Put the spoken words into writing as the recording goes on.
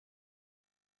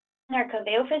our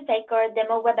Coveo for Sitecore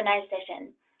demo webinar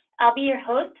session. I'll be your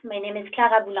host. My name is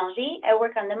Clara Boulanger. I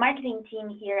work on the marketing team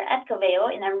here at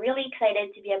Coveo, and I'm really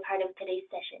excited to be a part of today's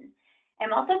session.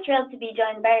 I'm also thrilled to be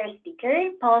joined by our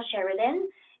speaker, Paul Sheridan,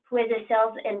 who is a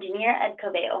sales engineer at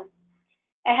Coveo.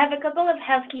 I have a couple of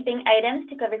housekeeping items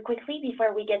to cover quickly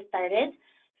before we get started.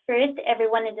 First,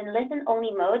 everyone is in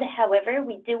listen-only mode. However,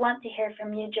 we do want to hear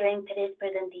from you during today's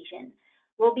presentation.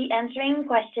 We'll be answering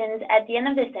questions at the end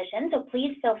of the session, so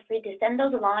please feel free to send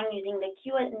those along using the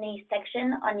Q&A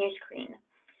section on your screen.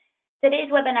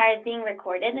 Today's webinar is being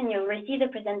recorded, and you'll receive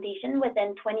the presentation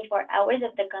within 24 hours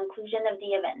of the conclusion of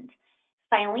the event.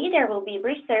 Finally, there will be a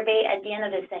brief survey at the end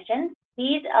of the session.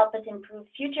 Please help us improve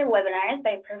future webinars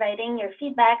by providing your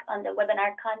feedback on the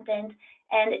webinar content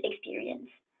and experience.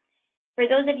 For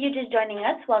those of you just joining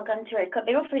us, welcome to our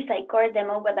Coveo for Sitecore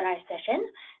demo webinar session.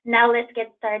 Now let's get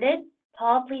started.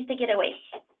 Paul, please take it away.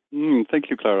 Thank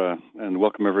you, Clara, and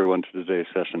welcome everyone to today's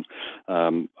session.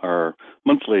 Our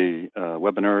monthly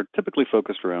webinar typically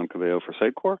focused around Coveo for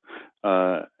Sitecore,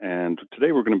 and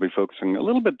today we're going to be focusing a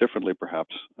little bit differently,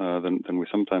 perhaps, than we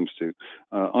sometimes do,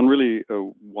 on really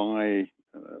why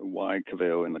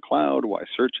Coveo in the cloud, why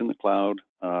search in the cloud,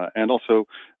 and also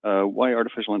why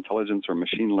artificial intelligence or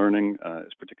machine learning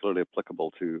is particularly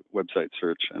applicable to website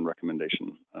search and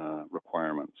recommendation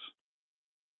requirements.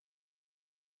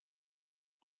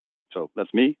 So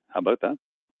that's me. How about that?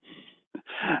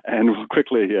 And we'll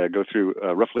quickly go through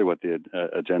roughly what the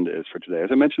agenda is for today. As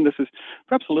I mentioned, this is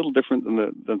perhaps a little different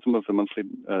than some of the monthly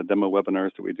demo webinars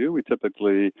that we do. We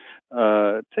typically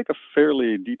take a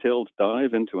fairly detailed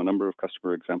dive into a number of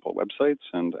customer example websites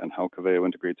and how Coveo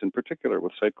integrates in particular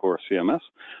with Sitecore CMS.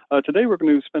 Today, we're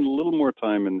going to spend a little more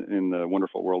time in the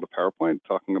wonderful world of PowerPoint,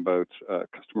 talking about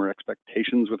customer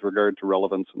expectations with regard to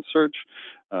relevance and search,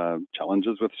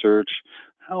 challenges with search,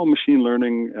 how machine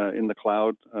learning in the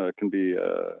cloud can be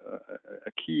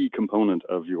a key component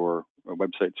of your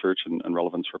website search and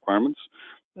relevance requirements.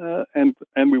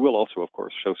 And we will also, of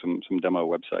course, show some demo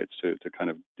websites to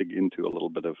kind of dig into a little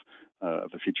bit of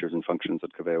the features and functions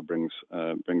that Coveo brings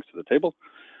to the table.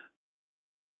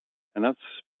 And that's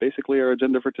basically our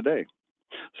agenda for today.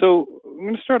 So I'm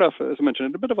going to start off, as I mentioned,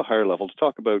 at a bit of a higher level to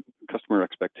talk about customer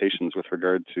expectations with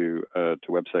regard to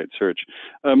website search.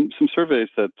 Some surveys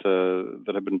that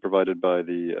have been provided by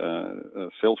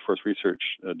the Salesforce Research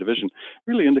Division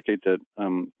really indicate that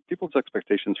people's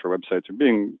expectations for websites are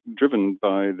being driven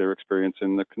by their experience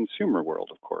in the consumer world,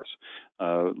 of course.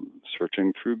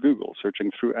 Searching through Google,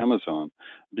 searching through Amazon,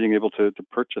 being able to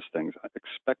purchase things,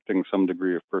 expecting some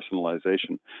degree of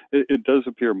personalization. It does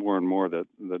appear more and more that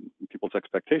people's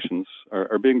expectations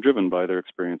are being driven by their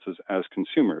experiences as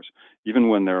consumers, even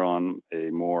when they're on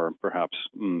a more perhaps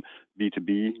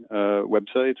B2B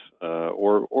website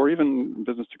or even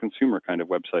business to consumer kind of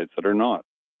websites that are not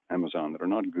Amazon, that are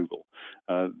not Google.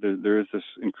 There is this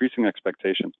increasing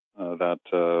expectation that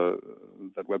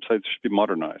websites should be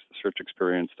modernized. The search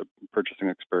experience, the purchasing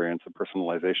experience, the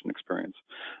personalization experience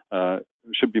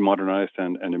should be modernized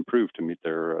and improved to meet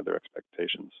their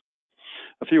expectations.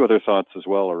 A few other thoughts as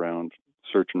well around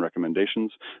search and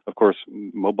recommendations. Of course,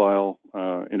 mobile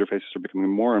interfaces are becoming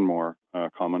more and more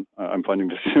common. I'm finding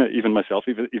this even myself,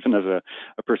 even as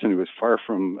a person who is far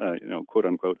from, quote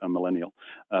unquote, a millennial.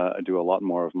 I do a lot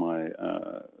more of my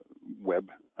web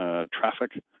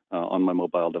traffic on my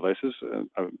mobile devices.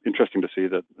 Interesting to see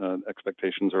that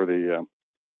expectations or the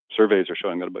surveys are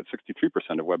showing that about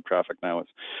 63% of web traffic now is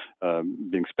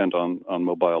being spent on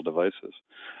mobile devices.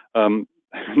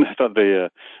 And I thought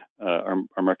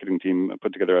our marketing team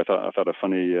put together, I thought a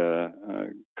funny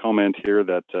comment here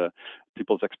that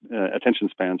people's attention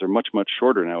spans are much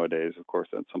shorter nowadays. Of course,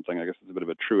 that's something, I guess it's a bit of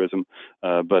a truism,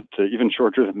 but even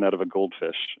shorter than that of a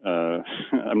goldfish.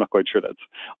 I'm not quite sure that's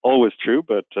always true,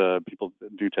 but people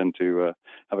do tend to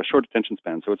have a short attention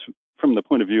span. So it's from the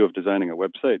point of view of designing a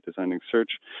website, designing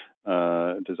search,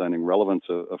 designing relevance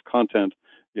of content.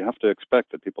 You have to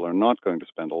expect that people are not going to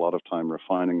spend a lot of time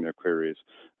refining their queries,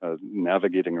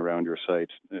 navigating around your site.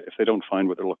 If they don't find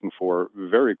what they're looking for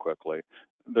very quickly,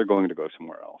 they're going to go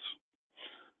somewhere else.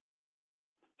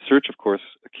 Search, of course,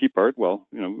 a key part. Well,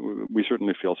 we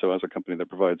certainly feel so as a company that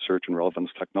provides search and relevance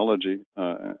technology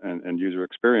and user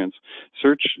experience.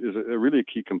 Search is a really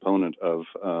key component of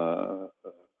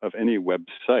any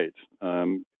website.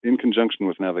 In conjunction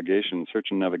with navigation, search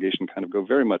and navigation kind of go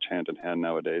very much hand in hand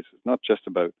nowadays. It's not just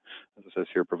about, as it says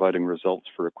here, providing results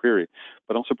for a query,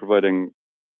 but also providing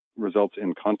results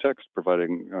in context,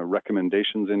 providing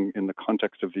recommendations in the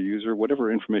context of the user,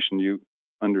 whatever information you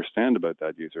understand about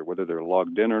that user, whether they're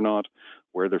logged in or not,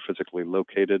 where they're physically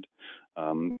located,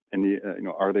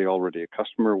 are they already a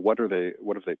customer? What have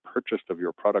they purchased of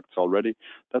your products already?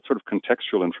 That sort of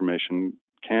contextual information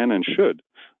can and should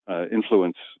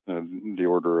influence the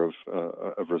order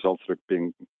of results that are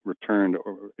being returned,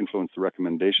 or influence the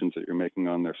recommendations that you're making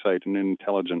on their site in an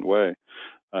intelligent way,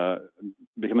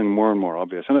 becoming more and more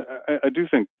obvious. And I do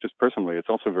think, just personally, it's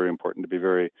also very important to be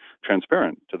very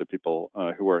transparent to the people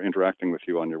who are interacting with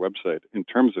you on your website in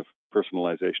terms of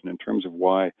personalization, in terms of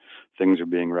why things are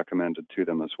being recommended to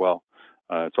them as well.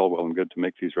 It's all well and good to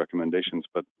make these recommendations,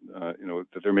 but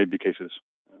there may be cases.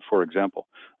 For example,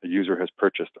 a user has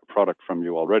purchased a product from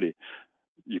you already.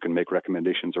 You can make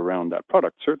recommendations around that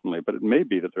product, certainly, but it may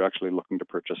be that they're actually looking to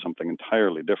purchase something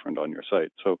entirely different on your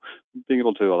site. So being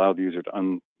able to allow the user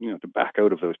to back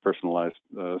out of those personalized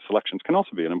selections can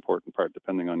also be an important part,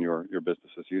 depending on your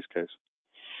business's use case.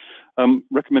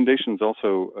 Recommendations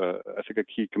also, I think, a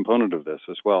key component of this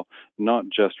as well, not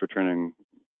just returning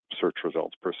search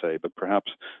results per se, but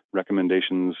perhaps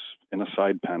recommendations in a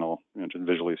side panel, just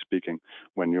visually speaking,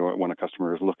 when a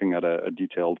customer is looking at a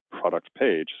detailed product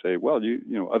page. Say, well,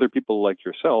 other people like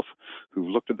yourself who've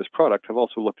looked at this product have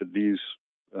also looked at these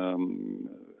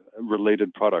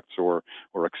related products or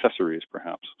accessories,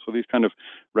 perhaps. So these kind of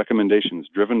recommendations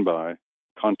driven by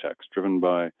context, driven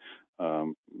by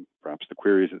perhaps the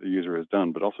queries that the user has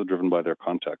done, but also driven by their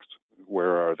context.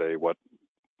 Where are they? What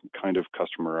kind of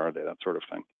customer are they? That sort of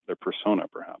thing. Their persona,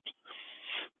 perhaps.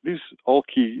 These all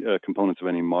key components of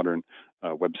any modern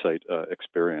website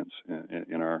experience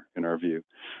in our view.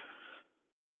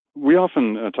 We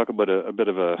often talk about a bit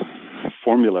of a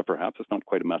formula, perhaps. It's not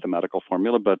quite a mathematical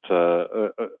formula, but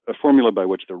a formula by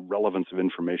which the relevance of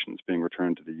information is being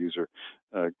returned to the user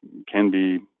can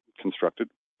be constructed.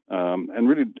 And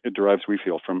really, it derives, we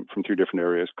feel, from two different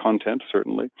areas. Content,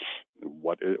 certainly.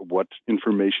 What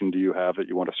information do you have that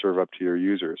you want to serve up to your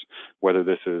users? Whether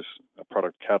this is a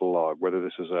product catalog, whether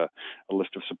this is a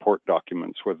list of support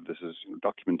documents, whether this is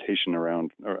documentation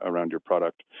around your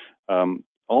product.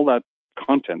 All that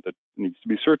content that needs to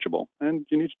be searchable, and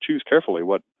you need to choose carefully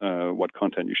what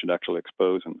content you should actually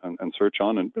expose and search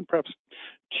on, and perhaps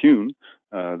tune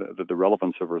the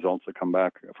relevance of results that come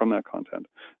back from that content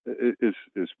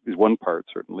is one part,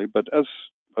 certainly. But as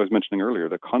I was mentioning earlier,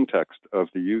 the context of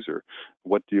the user,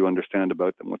 what do you understand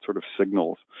about them? What sort of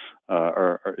signals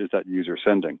is that user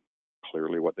sending?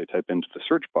 Clearly what they type into the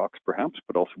search box, perhaps,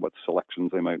 but also what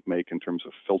selections they might make in terms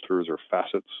of filters or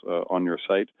facets on your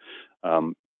site.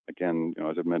 Again,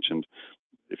 as I've mentioned,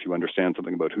 if you understand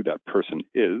something about who that person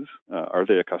is, are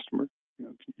they a customer?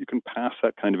 You can pass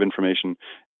that kind of information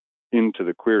into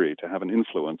the query to have an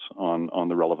influence on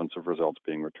the relevance of results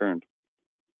being returned.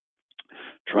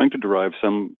 Trying to derive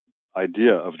some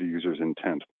idea of the user's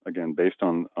intent, again, based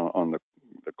on the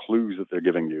clues that they're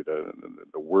giving you,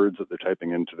 the words that they're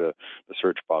typing into the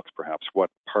search box, perhaps, what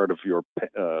part of your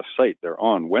site they're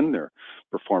on when they're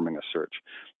performing a search.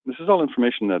 This is all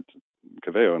information that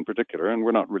Coveo in particular, and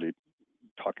we're not really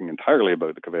talking entirely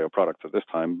about the Coveo products at this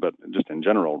time, but just in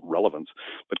general relevance.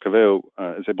 But Coveo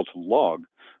is able to log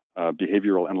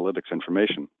behavioral analytics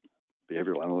information.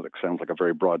 Behavioral analytics sounds like a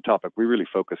very broad topic. We really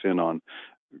focus in on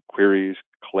queries,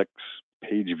 clicks,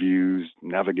 page views,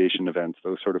 navigation events,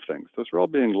 those sort of things. Those are all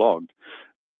being logged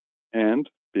and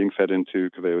being fed into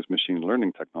Coveo's machine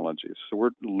learning technologies. So we're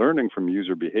learning from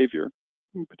user behavior,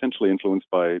 potentially influenced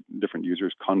by different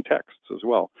users' contexts as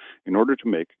well, in order to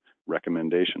make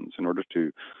recommendations, in order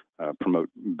to promote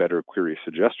better query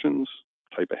suggestions,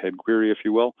 type ahead query, if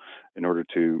you will, in order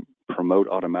to promote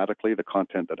automatically the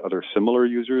content that other similar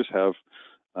users have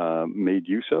made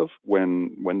use of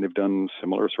when they've done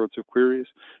similar sorts of queries,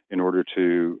 in order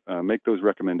to make those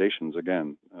recommendations,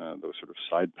 again, those sort of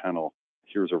side panel,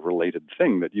 here's a related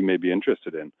thing that you may be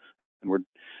interested in. And we're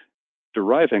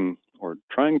deriving or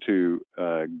trying to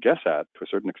guess at, to a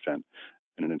certain extent,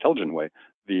 in an intelligent way,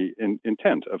 the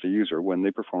intent of the user when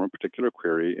they perform a particular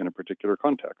query in a particular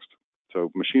context. So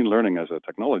machine learning as a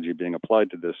technology being applied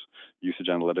to this usage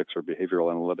analytics or behavioral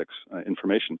analytics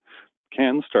information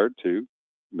can start to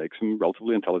make some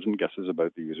relatively intelligent guesses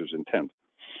about the user's intent.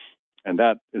 And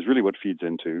that is really what feeds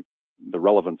into the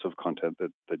relevance of content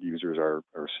that users are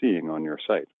seeing on your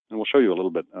site. And we'll show you a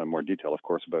little bit more detail, of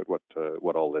course, about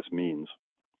what all this means.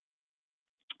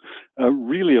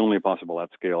 Really only possible at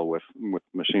scale with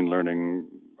machine learning,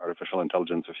 artificial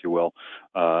intelligence, if you will,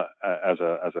 as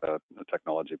a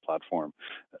technology platform.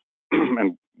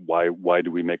 And why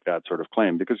do we make that sort of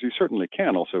claim? Because you certainly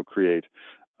can also create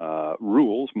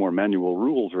rules, more manual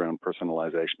rules around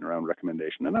personalization, around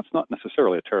recommendation. And that's not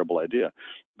necessarily a terrible idea,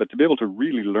 but to be able to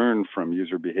really learn from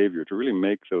user behavior, to really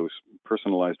make those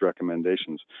personalized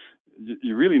recommendations,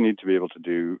 you really need to be able to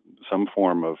do some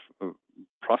form of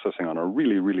processing on a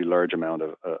really, really large amount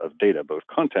of data, both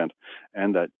content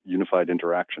and that unified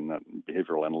interaction, that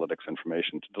behavioral analytics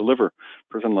information, to deliver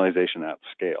personalization at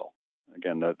scale.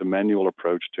 Again, the manual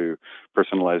approach to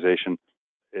personalization,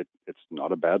 it's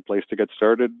not a bad place to get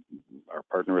started. Our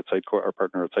partner at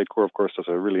Sitecore, of course, does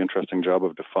a really interesting job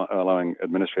of allowing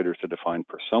administrators to define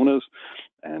personas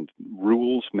and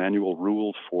rules, manual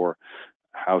rules for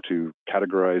how to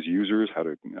categorize users, how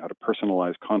to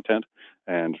personalize content,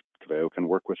 and Coveo can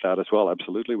work with that as well.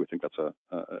 Absolutely, we think that's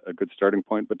a good starting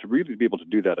point. But to really be able to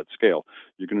do that at scale,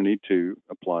 you're going to need to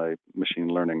apply machine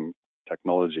learning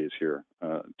technologies here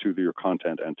to your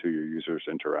content and to your users'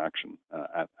 interaction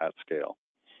at scale.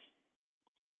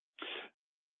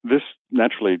 This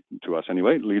naturally, to us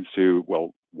anyway, leads to,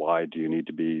 well, why do you need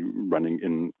to be running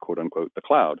in quote unquote the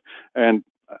cloud? And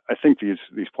I think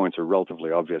these points are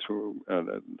relatively obvious.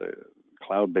 The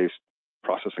cloud-based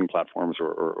processing platforms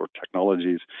or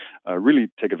technologies really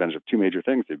take advantage of two major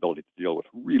things: the ability to deal with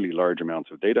really large amounts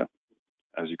of data.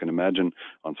 As you can imagine,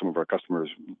 on some of our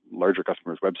larger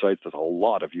customers' websites, there's a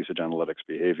lot of usage analytics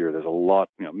behavior. There's a lot,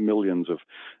 millions of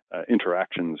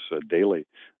interactions daily,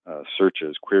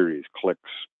 searches, queries, clicks,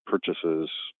 purchases,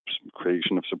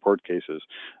 creation of support cases.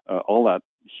 All that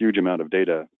huge amount of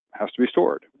data has to be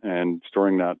stored, and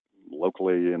storing that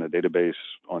locally in a database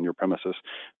on your premises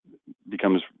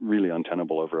becomes really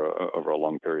untenable over a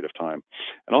long period of time.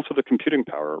 And also the computing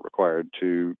power required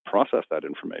to process that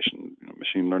information.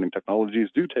 Machine learning technologies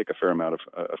do take a fair amount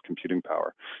of computing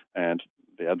power, and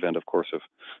the advent, of course, of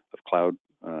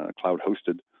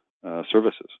cloud-hosted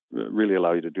services really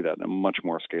allow you to do that in a much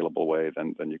more scalable way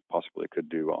than you possibly could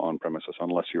do on premises,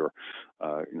 unless you're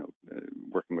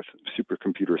working with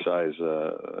supercomputer size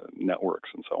networks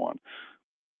and so on.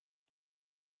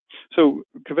 So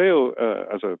Coveo,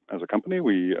 as a company,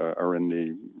 we are in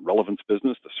the relevance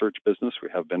business, the search business. We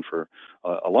have been for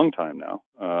a long time now,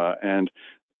 and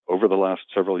over the last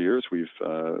several years, we've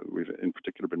in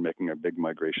particular been making a big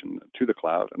migration to the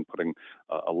cloud and putting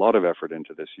a lot of effort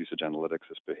into this usage analytics,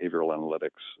 this behavioral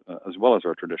analytics, as well as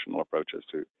our traditional approaches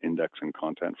to indexing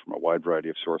content from a wide variety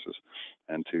of sources,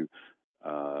 and to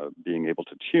being able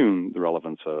to tune the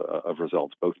relevance of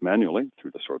results, both manually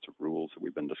through the sorts of rules that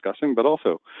we've been discussing, but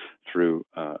also through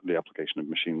the application of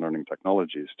machine learning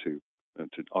technologies to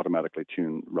automatically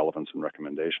tune relevance and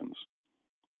recommendations.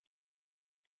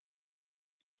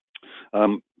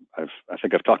 I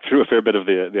think I've talked through a fair bit of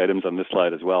the items on this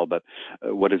slide as well, but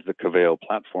what is the Coveo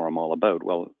platform all about?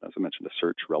 Well, as I mentioned, a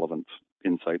search relevance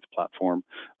insights platform,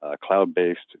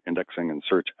 cloud-based indexing and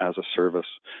search as a service.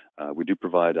 We do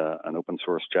provide an open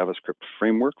source JavaScript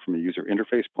framework from a user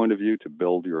interface point of view to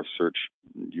build your search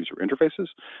user interfaces.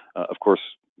 Of course,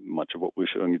 much of what we're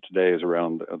showing you today is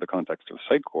around the context of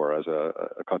Sitecore as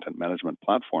a content management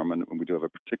platform, and we do have a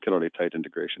particularly tight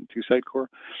integration to Sitecore,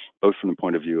 both from the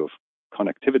point of view of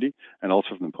connectivity and also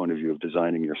from the point of view of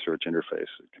designing your search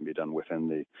interface. It can be done within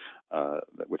the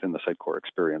Sitecore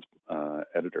Experience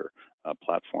Editor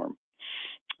platform.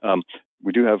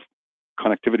 We do have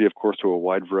connectivity, of course, to a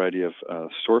wide variety of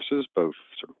sources, both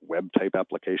sort of web type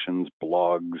applications,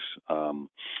 blogs,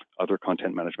 other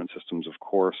content management systems, of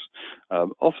course,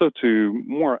 also to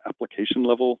more application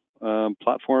level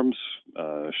platforms,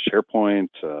 SharePoint,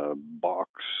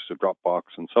 Box, Dropbox,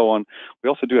 and so on. We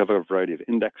also do have a variety of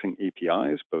indexing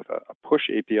APIs, both a push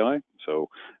API, so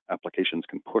applications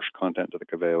can push content to the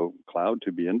Coveo cloud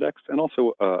to be indexed, and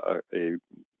also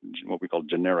what we call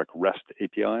generic REST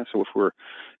API. So if we're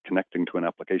connecting to an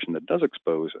application that does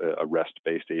expose a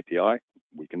REST-based API,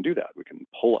 we can do that. We can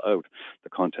pull out the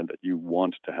content that you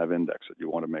want to have indexed, that you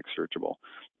want to make searchable,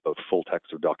 both full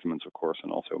text of documents, of course,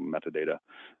 and also metadata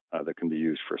that can be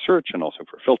used for search and also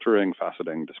for filtering,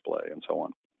 faceting, display, and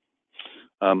so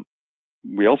on.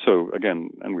 We also,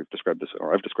 again, and we've described this,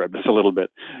 or I've described this a little bit,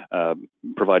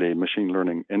 provide a machine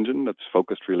learning engine that's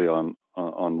focused really on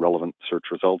relevant search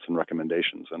results and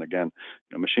recommendations. And again,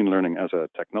 machine learning as a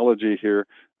technology here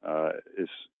is,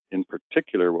 in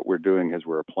particular, what we're doing is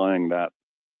we're applying that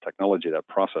technology, that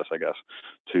process, I guess,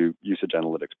 to usage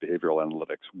analytics, behavioral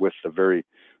analytics, with the very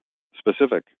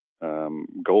specific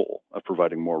goal of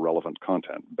providing more relevant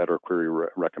content, better query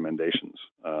recommendations.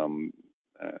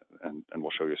 And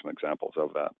we'll show you some examples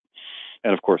of that.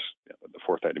 And of course, the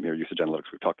fourth item here, usage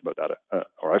analytics, we've talked about that,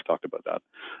 or I've talked about that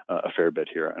a fair bit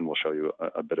here, and we'll show you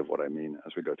a bit of what I mean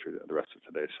as we go through the rest of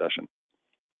today's session.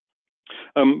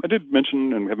 I did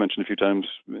mention, and we have mentioned a few times,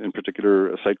 in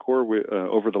particular, Sitecore.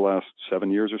 Over the last 7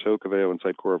 years or so, Coveo and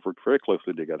Sitecore have worked very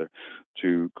closely together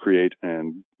to create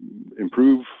and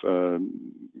improve,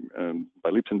 by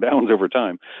leaps and bounds over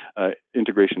time,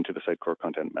 integration to the Sitecore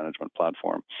content management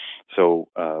platform. So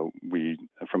we,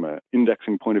 from an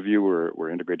indexing point of view, we're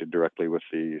integrated directly with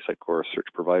the Sitecore Search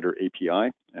Provider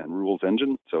API and rules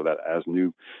engine, so that as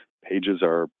new pages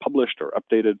are published or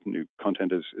updated, new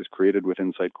content is created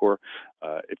within Sitecore,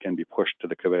 it can be pushed to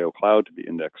the Coveo Cloud to be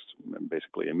indexed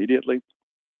basically immediately.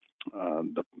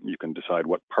 You can decide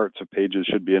what parts of pages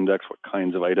should be indexed, what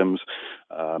kinds of items,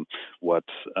 what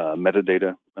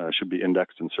metadata should be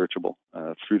indexed and searchable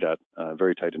through that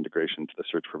very tight integration to the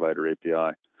Search Provider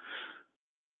API.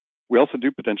 We also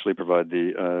do potentially provide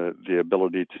the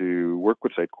ability to work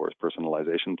with Sitecore's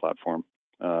personalization platform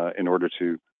in order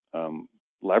to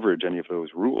leverage any of those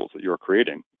rules that you're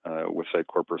creating with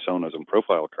Sitecore personas and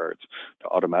profile cards to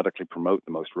automatically promote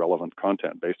the most relevant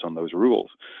content based on those rules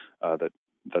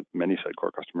that many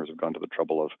Sitecore customers have gone to the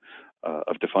trouble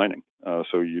of defining.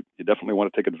 So you definitely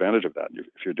want to take advantage of that.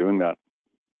 If you're doing that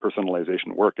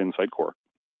personalization work in Sitecore,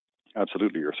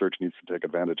 absolutely, your search needs to take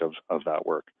advantage of that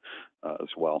work as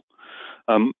well.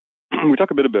 We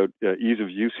talk a bit about ease of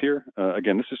use here.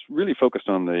 Again, this is really focused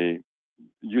on the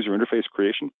user interface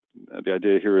creation. The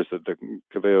idea here is that the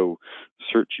Coveo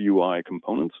search UI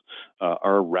components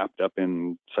are wrapped up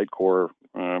in Sitecore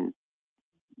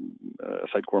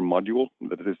module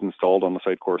that is installed on the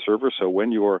Sitecore server. So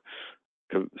when your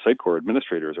Sitecore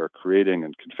administrators are creating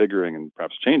and configuring and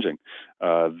perhaps changing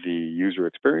the user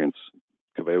experience,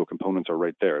 Coveo components are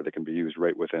right there. They can be used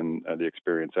right within the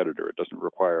experience editor. It doesn't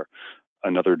require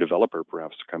another developer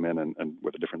perhaps to come in and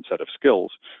with a different set of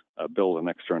skills build an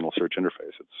external search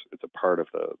interface. It's a part of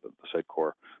the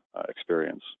Sitecore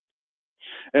experience.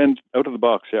 And out of the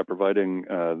box, providing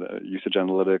the usage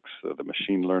analytics, the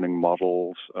machine learning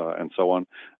models, and so on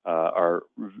are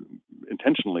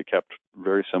intentionally kept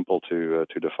very simple to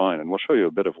define. And we'll show you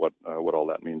a bit of what all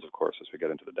that means, of course, as we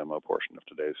get into the demo portion of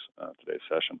today's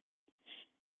session.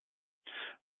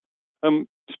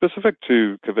 Specific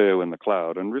to Coveo in the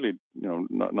cloud, and really,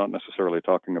 not necessarily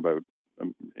talking about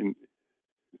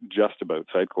just about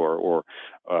Sitecore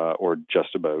or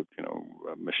just about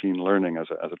machine learning as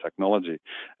a technology.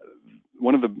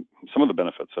 Some of the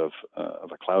benefits of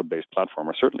a cloud-based platform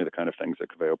are certainly the kind of things that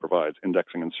Coveo provides: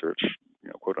 indexing and search,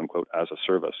 quote unquote, as a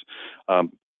service.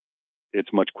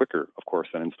 It's much quicker, of course,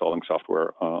 than installing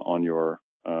software on your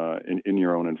in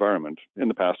your own environment. In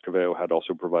the past, Coveo had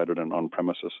also provided an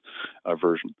on-premises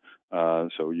version,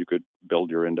 so you could build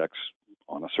your index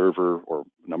on a server or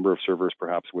a number of servers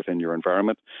perhaps within your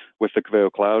environment. With the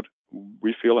Coveo Cloud,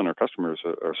 we feel, and our customers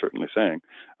are certainly saying,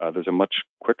 there's a much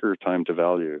quicker time to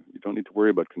value. You don't need to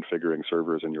worry about configuring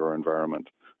servers in your environment.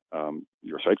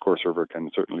 Your Sitecore server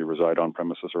can certainly reside on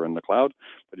premises or in the cloud,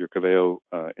 but your Coveo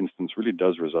instance really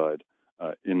does reside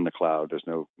in the cloud. There's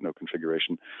no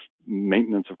configuration.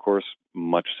 Maintenance, of course,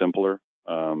 much simpler.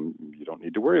 You don't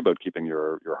need to worry about keeping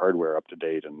your hardware up to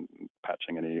date and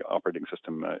patching any operating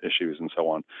system issues and so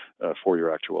on for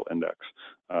your actual index.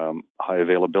 High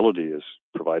availability is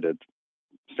provided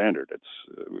standard.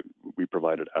 We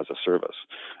provide it as a service.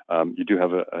 You do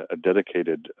have a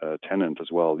dedicated tenant as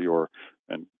well.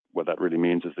 And what that really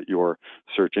means is that your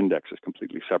search index is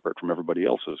completely separate from everybody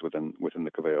else's within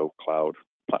the Coveo Cloud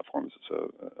platforms. It's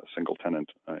a single tenant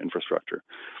infrastructure.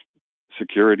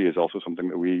 Security is also something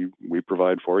that we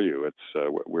provide for you.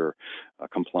 We're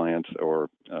compliant or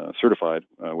certified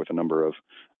with a number of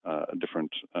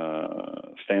different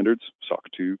standards, SOC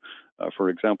 2, for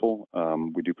example.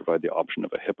 We do provide the option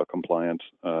of a HIPAA compliant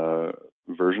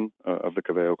version of the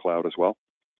Coveo Cloud as well.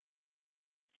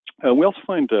 We also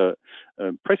find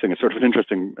pricing is sort of an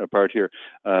interesting part here.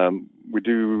 We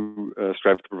do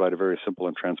strive to provide a very simple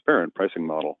and transparent pricing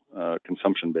model,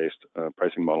 consumption-based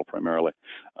pricing model primarily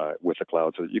with the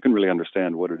cloud, so that you can really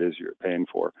understand what it is you're paying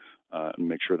for and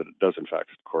make sure that it does in fact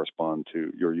correspond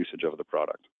to your usage of the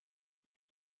product.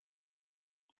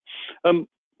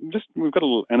 We've got a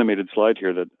little animated slide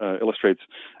here that illustrates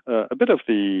a bit of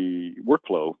the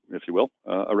workflow, if you will,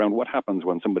 around what happens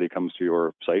when somebody comes to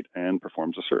your site and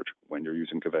performs a search when you're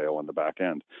using Coveo on the back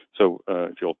end. So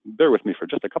if you'll bear with me for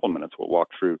just a couple minutes, we'll walk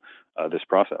through this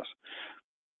process.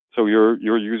 So your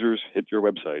users hit your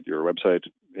website. Your website,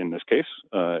 in this case,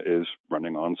 is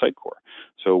running on Sitecore.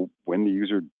 So when the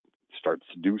user starts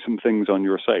to do some things on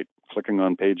your site, clicking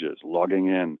on pages, logging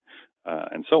in,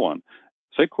 and so on,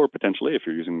 Sitecore potentially, if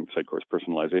you're using Sitecore's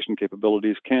personalization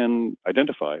capabilities, can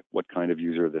identify what kind of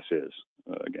user this is.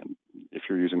 Again, if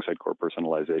you're using Sitecore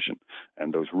personalization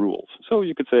and those rules. So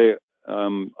you could say,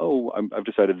 I've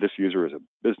decided this user is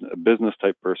a business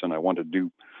type person. I want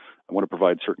to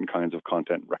provide certain kinds of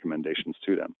content recommendations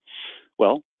to them.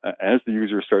 Well, as the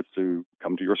user starts to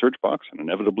come to your search box, and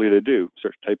inevitably they do,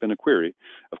 start to type in a query,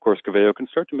 of course, Coveo can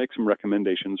start to make some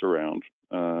recommendations around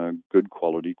good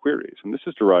quality queries. And this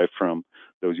is derived from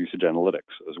those usage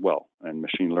analytics as well, and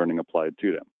machine learning applied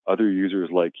to them. Other users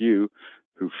like you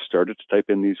who've started to type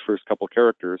in these first couple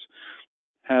characters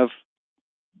have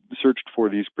searched for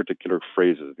these particular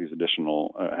phrases, these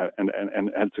additional, and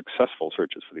had successful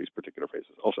searches for these particular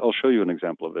phrases. I'll show you an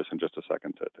example of this in just a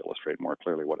second to illustrate more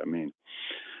clearly what I mean.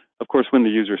 Of course, when the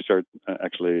user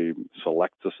actually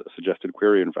selects a suggested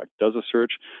query, in fact, does a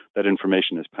search, that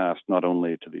information is passed not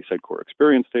only to the Sitecore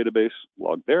Experience database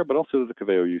logged there, but also to the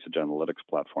Coveo Usage Analytics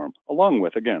platform, along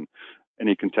with, again,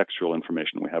 any contextual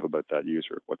information we have about that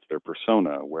user. What's their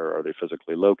persona? Where are they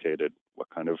physically located? What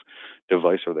kind of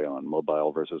device are they on,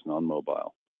 mobile versus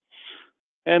non-mobile?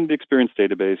 And the Experience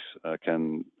database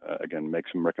can, again, make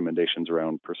some recommendations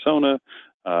around persona.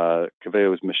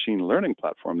 Coveo's machine learning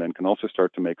platform then can also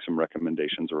start to make some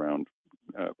recommendations around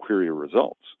query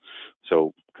results.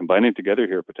 So combining together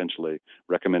here potentially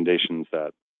recommendations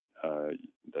that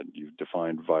you've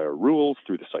defined via rules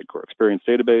through the Sitecore Experience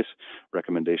database,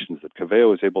 recommendations that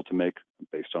Coveo is able to make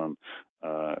based on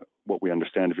what we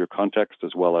understand of your context,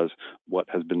 as well as what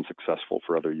has been successful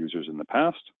for other users in the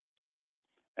past.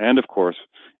 And of course,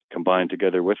 combined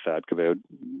together with that, Coveo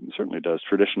certainly does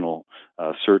traditional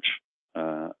search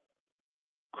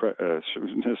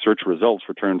results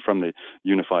returned from the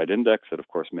unified index that of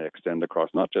course may extend across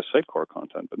not just Sitecore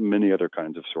content, but many other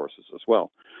kinds of sources as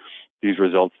well. These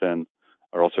results then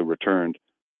are also returned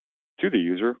to the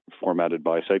user, formatted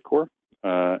by Sitecore,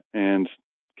 and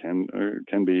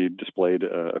can be displayed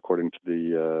according to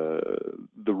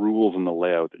the rules and the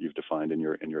layout that you've defined in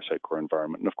your Sitecore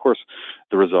environment. And of course,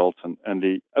 the results and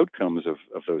the outcomes of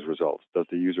those results. Does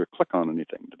the user click on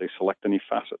anything? Do they select any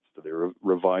facets? Do they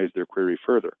revise their query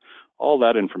further? All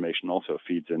that information also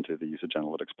feeds into the Usage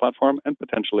Analytics platform and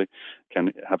potentially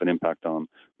can have an impact on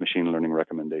machine learning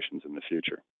recommendations in the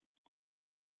future.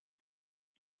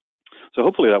 So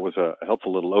hopefully that was a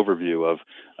helpful little overview of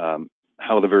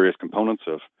how the various components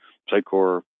of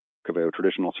Sitecore, Coveo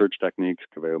traditional search techniques,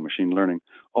 Coveo machine learning,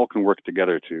 all can work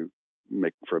together to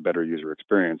make for a better user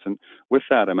experience. And with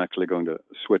that, I'm actually going to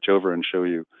switch over and show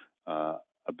you a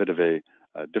bit of a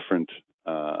different,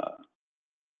 pardon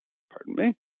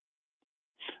me.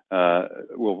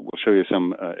 We'll show you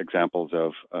some examples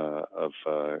of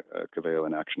Coveo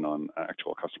in action on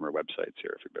actual customer websites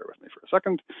here, if you bear with me for a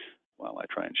second while I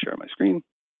try and share my screen.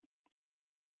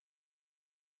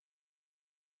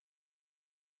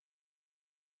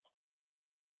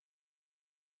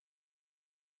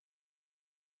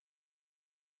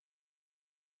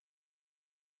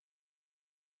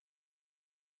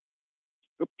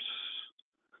 Oops.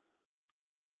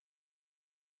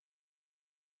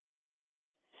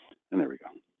 And there we go.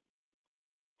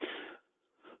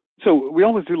 So we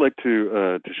always do like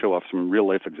to show off some real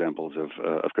life examples of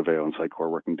Coveo and Sitecore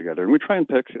working together, and we try and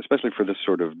pick, especially for this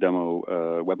sort of demo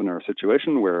webinar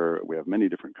situation where we have many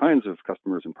different kinds of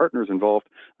customers and partners involved,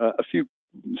 a few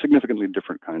significantly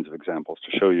different kinds of examples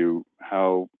to show you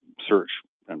how search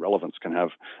and relevance can have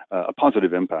a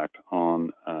positive impact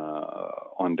on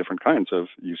different kinds of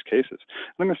use cases.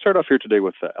 And I'm going to start off here today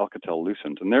with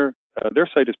Alcatel-Lucent, and their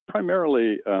site is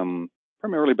primarily,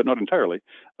 but not entirely,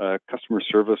 customer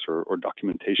service or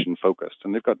documentation focused.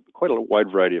 And they've got quite a wide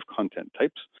variety of content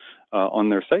types on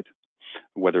their site,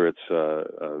 whether it's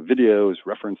videos,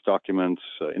 reference documents,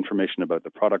 information about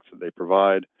the products that they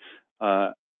provide,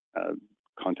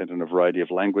 content in a variety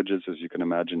of languages, as you can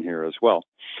imagine here as well.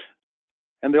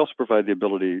 And they also provide the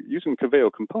ability, using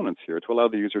Coveo components here, to allow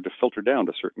the user to filter down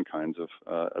to certain kinds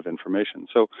of information.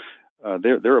 So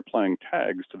they're applying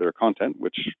tags to their content,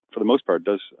 which for the most part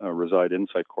does reside in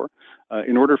Sitecore,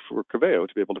 in order for Coveo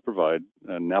to be able to provide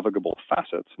navigable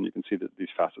facets. And you can see that these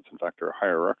facets, in fact, are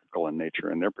hierarchical in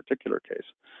nature in their particular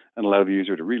case, and allow the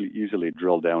user to really easily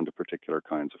drill down to particular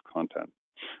kinds of content.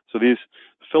 So these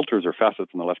filters or facets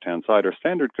on the left-hand side are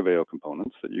standard Coveo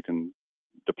components that you can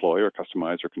deploy or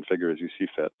customize or configure as you see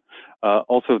fit.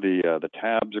 Also, the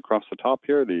tabs across the top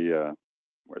here,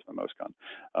 where's my mouse gone?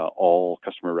 All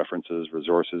customer references,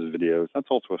 resources, videos, that's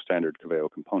also a standard Coveo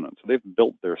component. So they've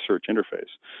built their search interface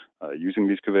using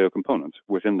these Coveo components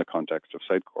within the context of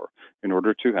Sitecore in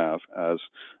order to have as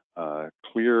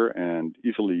clear and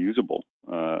easily usable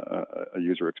a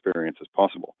user experience as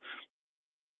possible.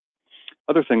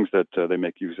 Other things that they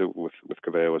make use of with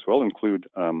Coveo as well include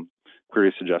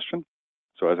query suggestion.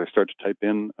 So as I start to type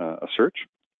in a search,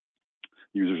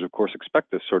 Users, of course,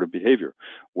 expect this sort of behavior,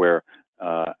 where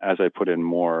as I put in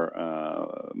more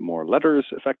letters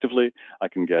effectively, I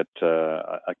can get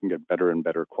better and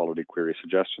better quality query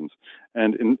suggestions.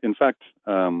 And in fact,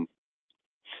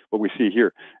 what we see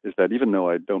here is that even though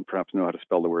I don't perhaps know how to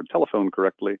spell the word telephone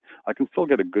correctly, I can still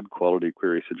get a good quality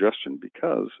query suggestion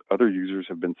because other users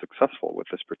have been successful with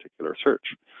this particular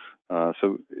search.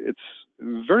 So it's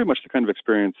very much the kind of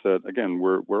experience that, again,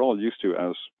 we're all used to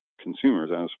as consumers,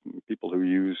 as people who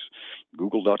use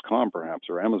Google.com perhaps,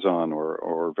 or Amazon,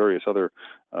 or various other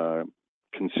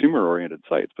consumer-oriented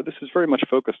sites. But this is very much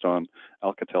focused on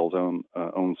Alcatel's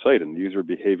own site and the user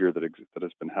behavior that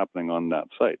has been happening on that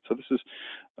site. So this is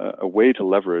a way to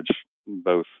leverage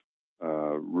both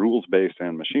rules-based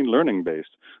and machine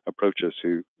learning-based approaches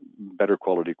to better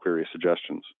quality query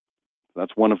suggestions.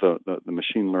 That's one of the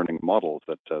machine learning models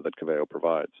that Coveo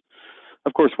provides.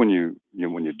 Of course, when you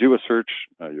do a search,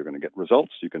 you're going to get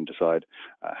results. You can decide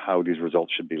how these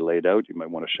results should be laid out. You might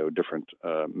want to show different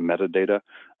metadata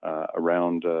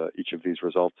around each of these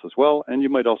results as well. And you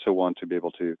might also want to be able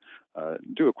to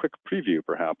do a quick preview,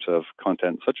 perhaps, of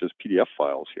content such as PDF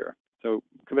files here. So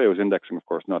Coveo is indexing, of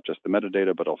course, not just the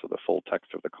metadata, but also the full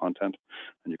text of the content.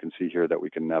 And you can see here that we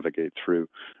can navigate through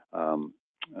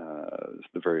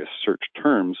the various search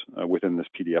terms within this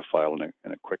PDF file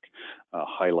in a quick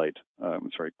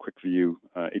quick view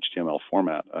HTML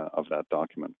format of that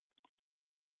document.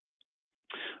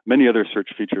 Many other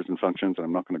search features and functions, and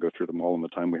I'm not going to go through them all in the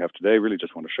time we have today. Really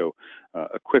just want to show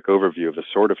a quick overview of the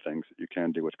sort of things that you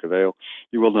can do with Coveo.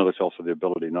 You will notice also the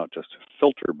ability not just to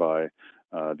filter by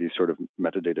these sort of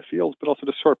metadata fields, but also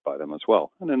to sort by them as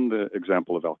well. And in the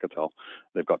example of Alcatel,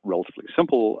 they've got relatively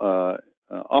simple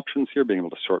options here, being able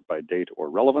to sort by date or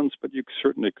relevance, but you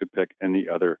certainly could pick any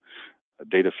other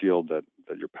data field that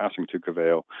you're passing to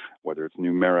Coveo, whether it's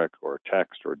numeric or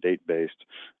text or date-based,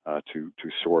 to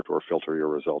sort or filter your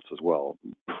results as well.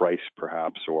 Price,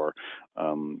 perhaps, or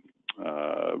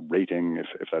rating,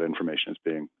 if that information is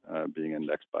being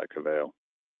indexed by Coveo.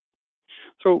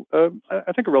 So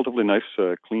I think a relatively nice,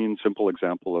 clean, simple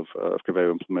example of Coveo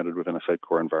implemented within a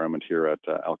Sitecore environment here at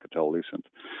Alcatel-Lucent.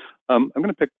 I'm going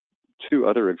to pick two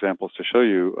other examples to show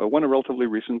you. One, a relatively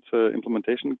recent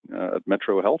implementation at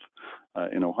Metro Health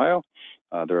in Ohio.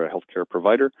 They're a healthcare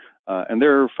provider, and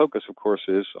their focus, of course,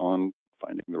 is on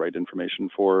finding the right information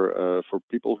for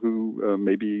people who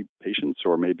may be patients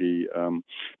or may be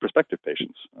prospective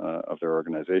patients of their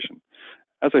organization.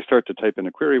 As I start to type in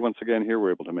a query, once again, here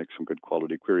we're able to make some good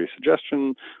quality query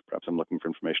suggestion. Perhaps I'm looking for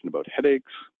information about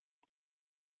headaches.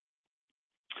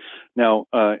 Now,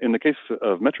 in the case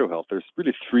of Metro Health, there's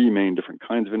really three main different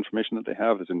kinds of information that they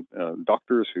have. There's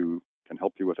doctors who can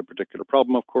help you with a particular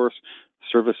problem, of course,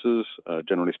 services,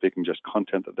 generally speaking, just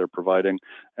content that they're providing,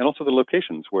 and also the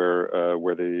locations where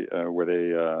they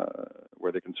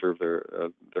can serve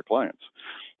their clients.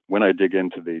 When I dig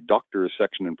into the doctors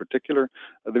section in particular,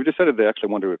 they've decided they actually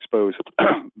want to expose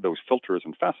those filters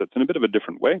and facets in a bit of a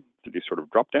different way to these sort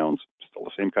of drop downs, still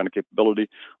the same kind of capability.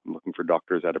 I'm looking for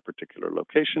doctors at a particular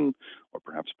location, or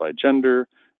perhaps by gender,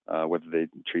 whether they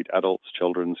treat adults,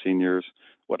 children, seniors,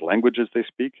 what languages they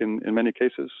speak in many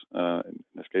cases. In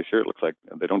this case here, it looks like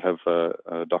they don't have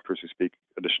doctors who speak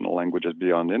additional languages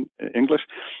beyond English.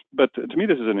 But to me,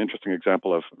 this is an interesting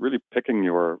example of really picking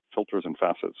your filters and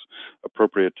facets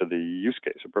appropriate to the use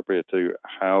case, appropriate to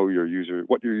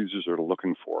what your users are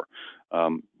looking for.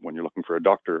 When you're looking for a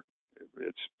doctor,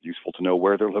 it's useful to know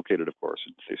where they're located, of course.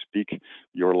 Do they speak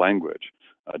your language?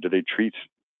 Do they treat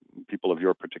people of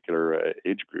your particular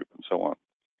age group, and so on?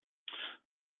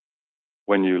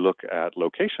 When you look at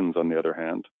locations, on the other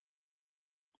hand,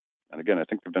 and again, I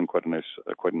think they've done quite a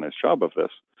nice job of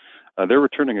this. They're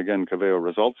returning, again, Coveo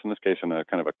results, in this case in a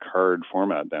kind of a card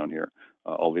format down here.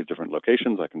 All these different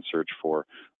locations, I can search for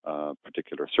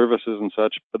particular services and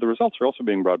such, but the results are also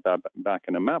being brought back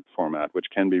in a map format, which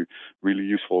can be really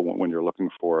useful when you're looking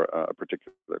for a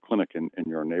particular clinic in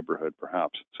your neighborhood,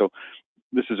 perhaps. So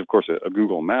this is, of course, a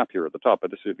Google map here at the top,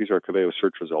 but these are Coveo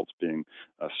search results being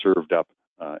served up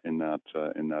in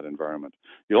that environment.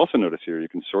 You'll also notice here you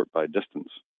can sort by distance.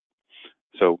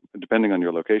 So depending on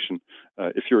your location,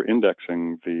 if you're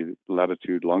indexing the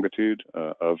latitude, longitude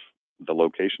of the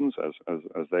locations as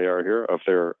they are here of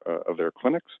their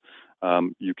clinics,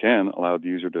 you can allow the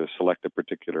user to select a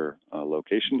particular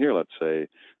location here. Let's say,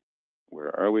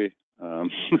 where are we?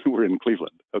 We're in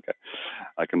Cleveland. Okay,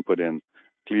 I can put in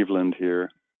Cleveland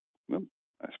here. Well,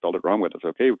 I spelled it wrong, but that's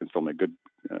okay. We can still make good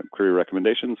query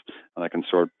recommendations, and I can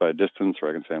sort by distance, or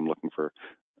I can say I'm looking for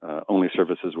only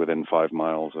services within 5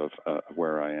 miles of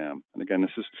where I am. And again,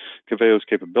 this is Coveo's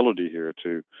capability here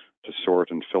to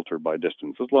sort and filter by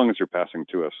distance, as long as you're passing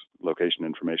to us location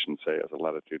information, say as a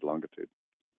latitude, longitude.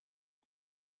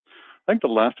 I think the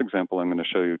last example I'm going to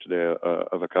show you today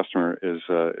of a customer is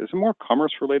a more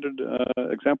commerce-related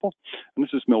example, and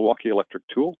this is Milwaukee Electric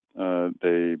Tool.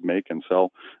 They make and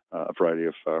sell a variety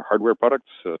of hardware products,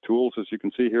 tools, as you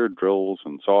can see here, drills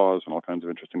and saws and all kinds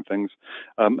of interesting things.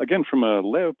 Again, from a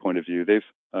layout point of view,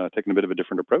 they've taken a bit of a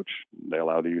different approach. They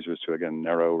allow the users to, again,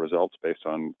 narrow results based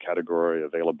on category,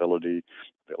 availability.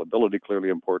 Availability clearly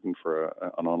important for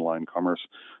an online commerce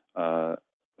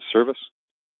service.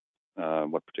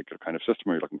 What particular kind of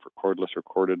system are you looking for, cordless or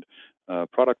corded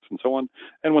products, and so on.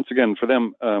 And once again, for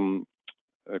them,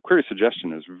 query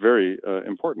suggestion is very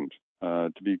important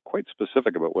to be quite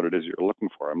specific about what it is you're looking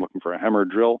for. I'm looking for a hammer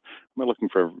drill. I'm looking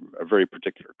for a very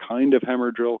particular kind of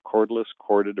hammer drill, cordless,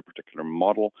 corded, a particular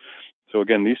model. So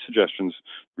again, these suggestions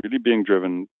really being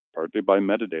driven partly by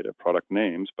metadata, product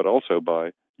names, but also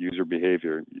by user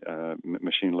behavior,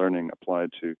 machine learning applied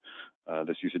to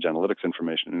this usage analytics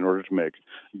information in order to make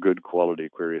good quality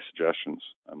query suggestions.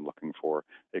 I'm looking for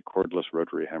a cordless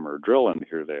rotary hammer drill, and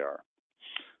here they are.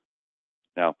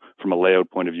 Now, from a layout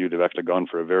point of view, they've actually gone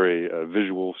for a very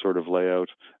visual sort of layout.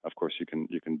 Of course, you can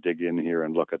dig in here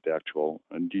and look at the actual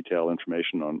detail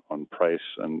information on price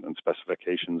and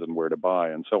specifications and where to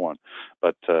buy and so on.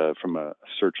 But from a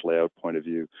search layout point of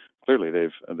view, clearly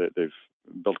they've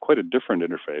built quite a different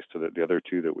interface to the other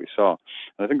two that we saw.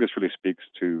 And I think this really speaks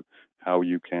to how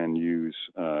you can use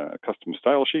custom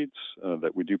style sheets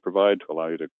that we do provide to allow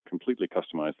you to completely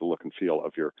customize the look and feel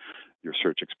of your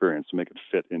search experience to make it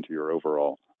fit into your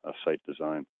overall site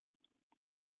design.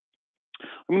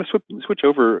 I'm going to switch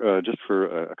over just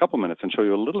for a couple minutes and show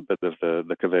you a little bit of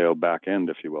the Coveo backend,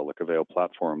 if you will, the Coveo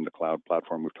platform, the cloud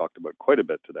platform we've talked about quite a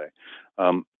bit today.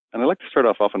 And I'd like to start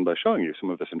off often by showing you some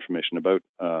of this information about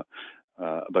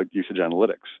usage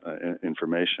analytics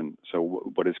information. So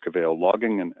what is Coveo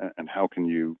logging, and how can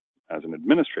you, as an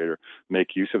administrator,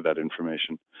 make use of that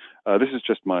information? This is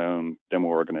just my own demo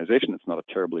organization. It's not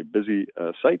a terribly busy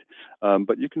site,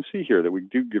 but you can see here that we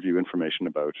do give you information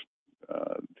about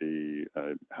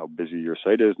how busy your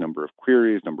site is, number of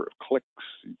queries, number of clicks,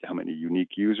 how many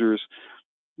unique users.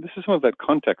 This is some of that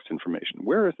context information.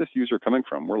 Where is this user coming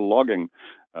from? We're logging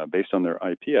based on their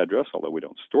IP address, although we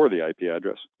don't store the IP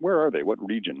address. Where are they? What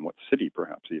region? What city,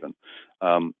 perhaps even?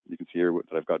 You can see here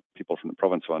that I've got people from the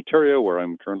province of Ontario, where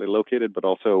I'm currently located, but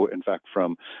also, in fact,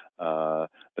 from the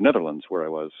Netherlands, where I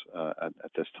was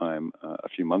at this time a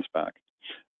few months back.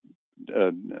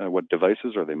 What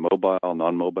devices? Are they mobile,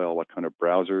 non-mobile? What kind of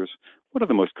browsers? What are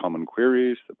the most common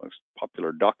queries, the most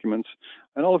popular documents?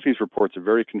 And all of these reports are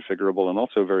very configurable and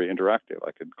also very interactive.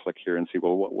 I could click here and see,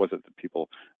 well, what was it that people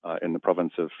in the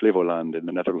province of Flevoland in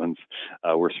the Netherlands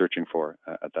were searching for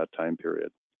at that time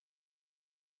period?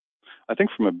 I think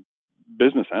from a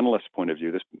business analyst point of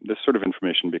view, this sort of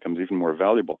information becomes even more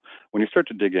valuable when you start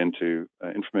to dig into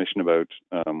information about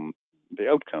the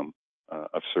outcome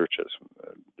of searches.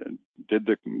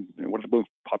 What are the most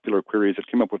popular queries that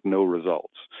came up with no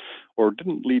results, or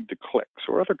didn't lead to clicks,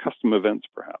 or other custom events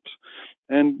perhaps?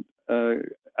 And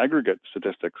aggregate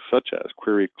statistics such as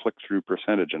query click-through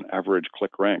percentage and average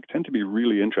click rank tend to be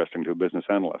really interesting to a business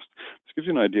analyst. This gives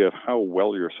you an idea of how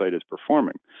well your site is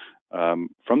performing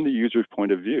from the user's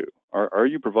point of view. Are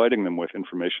you providing them with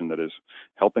information that is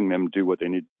helping them do what they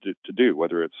need to do,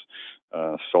 whether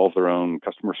it's solve their own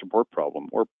customer support problem,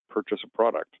 or purchase a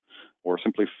product, or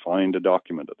simply find a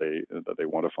document that they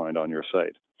want to find on your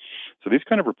site? So these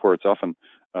kind of reports often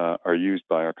are used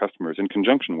by our customers in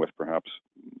conjunction with perhaps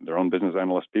their own business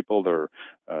analyst people, their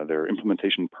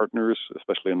implementation partners,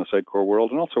 especially in the Sitecore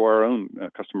world, and also our own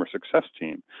customer success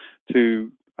team to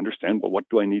understand, well, what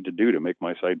do I need to do to make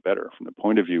my site better from the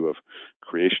point of view of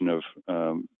creation of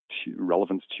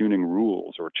relevance tuning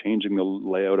rules, or changing the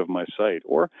layout of my site,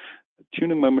 or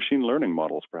tuning my machine learning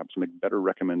models perhaps to make better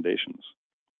recommendations.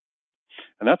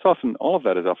 And that's often, all of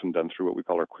that is often done through what we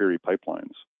call our query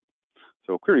pipelines.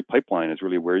 So a query pipeline is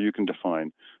really where you can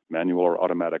define manual or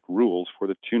automatic rules for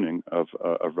the tuning of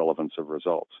relevance of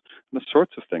results. And the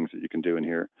sorts of things that you can do in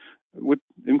here would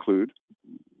include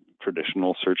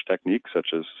traditional search techniques such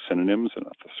as synonyms and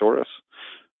a thesaurus,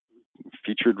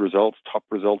 featured results, top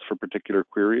results for particular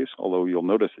queries, although you'll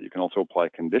notice that you can also apply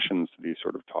conditions to these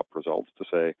sort of top results to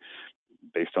say,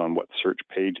 based on what search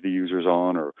page the user's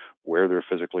on or where they're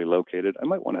physically located, I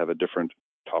might want to have a different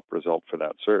top result for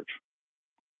that search.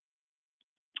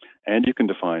 And you can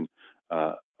define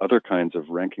other kinds of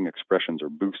ranking expressions or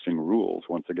boosting rules,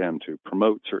 once again, to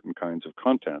promote certain kinds of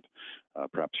content.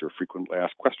 Perhaps your frequently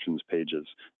asked questions pages,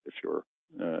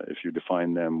 if you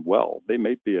define them well, they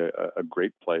may be a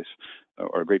great place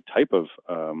or a great type of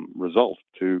result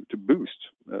to boost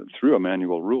through a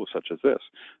manual rule such as this,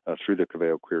 through the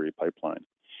Coveo query pipeline.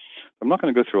 I'm not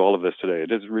going to go through all of this today.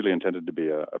 It is really intended to be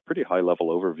a pretty high-level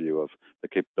overview of the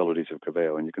capabilities of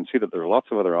Coveo, and you can see that there are lots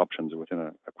of other options within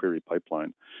a query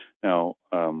pipeline. Now,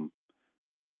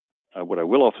 what I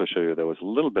will also show you, though, is a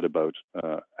little bit about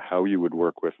how you would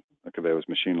work with Coveo's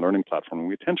machine learning platform.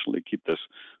 We intentionally keep this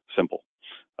simple.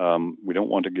 We don't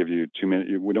want to give you too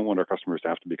many. We don't want our customers to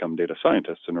have to become data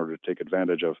scientists in order to take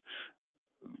advantage of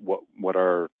what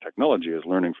our technology is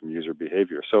learning from user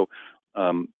behavior. So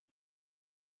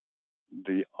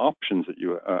the options that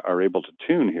you are able to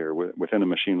tune here within a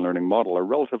machine learning model are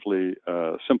relatively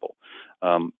simple.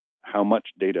 How much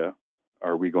data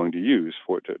are we going to use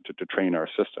to train our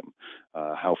system?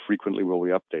 How frequently will we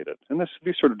update it? And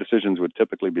these sort of decisions would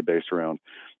typically be based around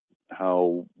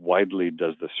how widely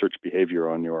does the search behavior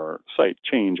on your site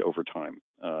change over time.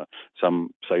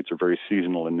 Some sites are very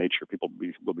seasonal in nature. People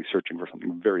will be searching for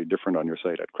something very different on your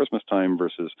site at Christmas time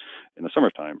versus in the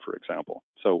summertime, for example.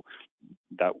 So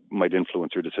that might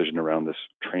influence your decision around this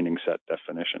training set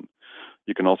definition.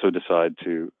 You can also decide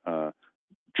to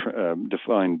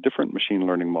define different machine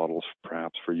learning models,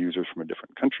 perhaps for users from a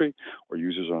different country or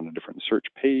users on a different search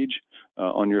page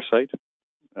on your site.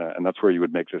 And that's where you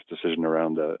would make this decision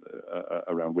around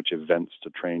around which events to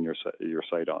train your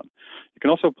site on. You can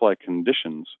also apply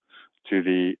conditions to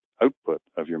the output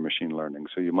of your machine learning.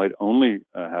 So you might only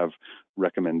have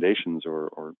recommendations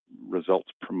or results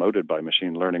promoted by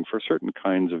machine learning for certain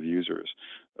kinds of users.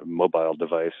 A mobile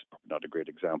device, not a great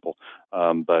example,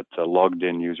 but logged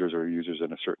in users or users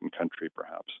in a certain country,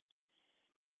 perhaps.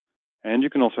 And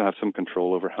you can also have some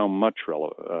control over how much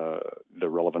the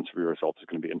relevance of your results is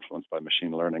going to be influenced by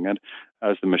machine learning. And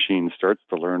as the machine starts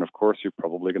to learn, of course, you're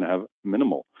probably going to have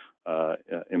minimal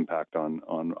impact on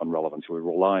relevance. You will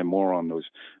rely more on those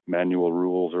manual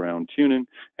rules around tuning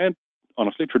and,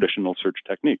 honestly, traditional search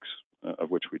techniques,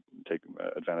 of which we take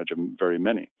advantage of very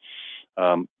many.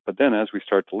 But then as we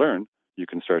start to learn, you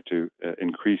can start to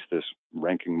increase this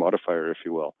ranking modifier, if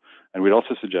you will. And we'd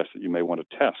also suggest that you may want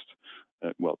to test.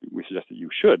 Well, we suggest that you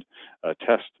should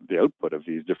test the output of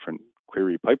these different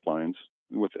query pipelines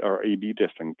with our A/B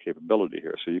testing capability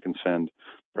here. So you can send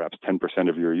perhaps 10%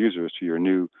 of your users to your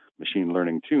new machine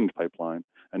learning tuned pipeline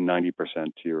and 90%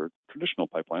 to your traditional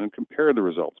pipeline and compare the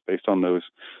results based on those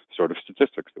sort of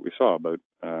statistics that we saw about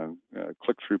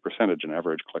click-through percentage and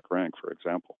average click rank, for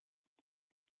example.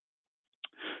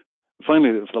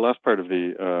 Finally, for the last part of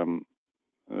the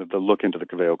look into the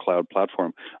Coveo Cloud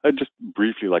platform, I'd just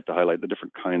briefly like to highlight the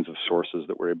different kinds of sources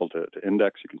that we're able to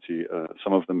index. You can see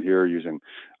some of them here using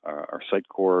our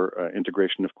Sitecore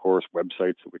integration, of course,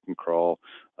 websites that we can crawl,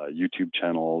 YouTube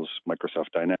channels,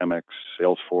 Microsoft Dynamics,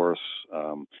 Salesforce,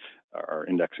 our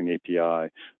indexing API,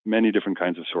 many different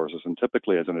kinds of sources. And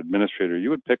typically, as an administrator, you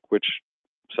would pick which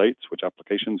sites, which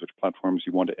applications, which platforms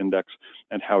you want to index,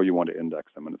 and how you want to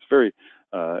index them. And it's very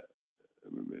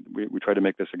we try to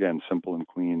make this, again, simple and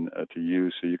clean to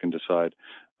use, so you can decide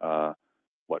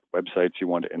what websites you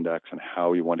want to index and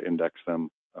how you want to index them.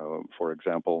 For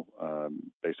example,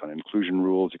 based on inclusion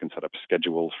rules, you can set up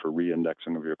schedules for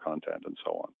re-indexing of your content and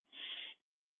so on.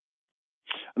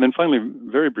 And then finally,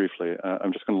 very briefly,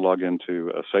 I'm just going to log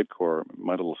into Sitecore,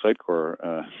 my little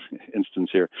Sitecore instance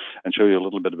here, and show you a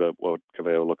little bit about what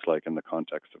Coveo looks like in the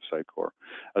context of Sitecore.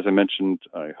 As I mentioned,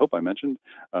 I hope I mentioned,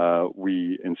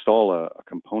 we install a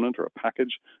component or a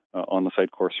package on the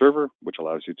Sitecore server, which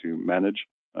allows you to manage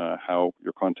how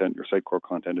your content, your Sitecore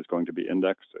content, is going to be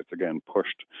indexed. It's, again,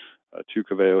 pushed to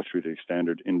Coveo through the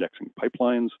standard indexing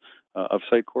pipelines of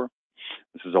Sitecore.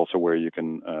 This is also where you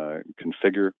can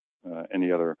configure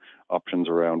any other options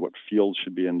around what fields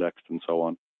should be indexed and so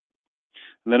on.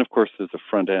 And then, of course, there's the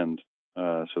front end.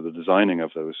 So the designing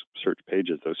of those search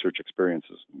pages, those search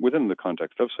experiences within the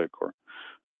context of Sitecore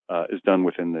is done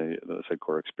within the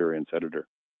Sitecore Experience Editor.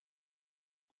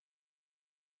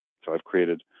 So I've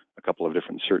created a couple of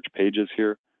different search pages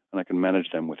here, and I can manage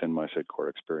them within my Sitecore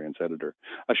Experience Editor.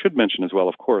 I should mention as well,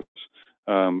 of course,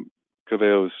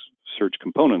 Coveo's search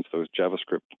components, that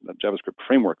JavaScript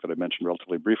framework that I mentioned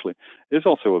relatively briefly, is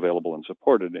also available and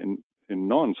supported in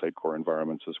non-Sitecore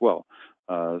environments as well.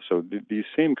 So these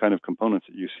same kind of components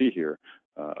that you see here,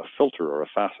 a filter or a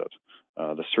facet,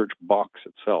 the search box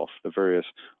itself, the various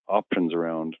options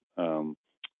around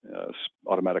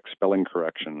automatic spelling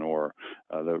correction or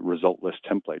the result list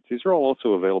templates, these are all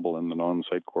also available in the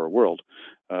non-Sitecore world,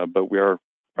 but we are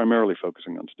primarily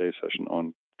focusing on today's session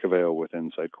on Coveo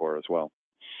within Sitecore as well.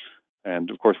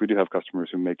 And of course, we do have customers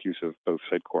who make use of both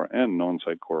Sitecore and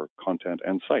non-Sitecore content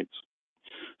and sites.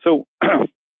 So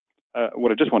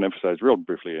what I just want to emphasize real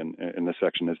briefly in this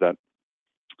section is that,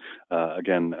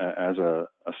 again, as a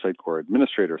Sitecore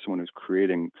administrator, someone who's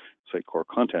creating Sitecore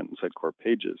content and Sitecore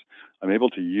pages, I'm able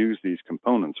to use these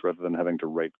components rather than having to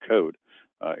write code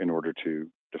in order to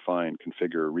define,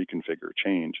 configure, reconfigure,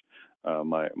 change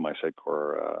my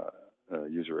Sitecore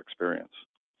user experience.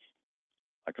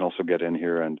 I can also get in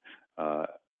here and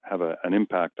have an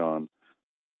impact on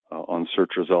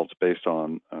search results based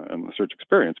on and the search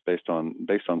experience based on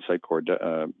Sitecore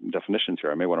definitions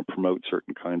here. I may want to promote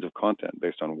certain kinds of content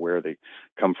based on where they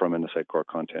come from in the Sitecore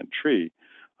content tree.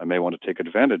 I may want to take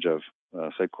advantage of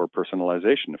Sitecore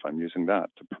personalization if I'm using that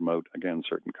to promote, again,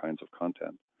 certain kinds of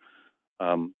content,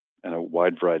 and a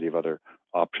wide variety of other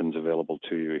options available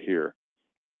to you here,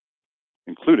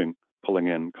 including pulling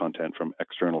in content from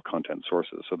external content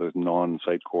sources. So those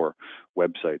non-Sitecore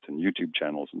websites and YouTube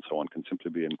channels and so on can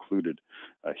simply be included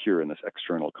here in this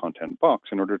external content box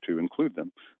in order to include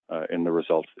them in the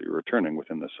results that you're returning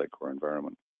within the Sitecore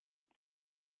environment.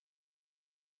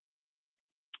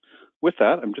 With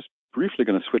that, I'm just briefly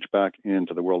going to switch back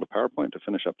into the world of PowerPoint to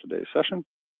finish up today's session.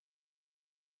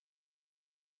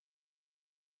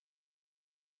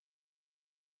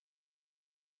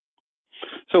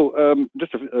 So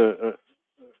just a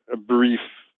brief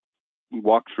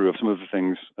walkthrough of some of the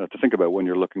things to think about when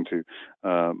you're looking to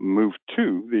move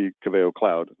to the Coveo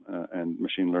Cloud and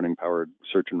machine learning powered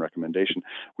search and recommendation.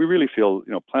 We really feel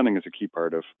planning is a key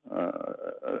part of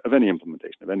any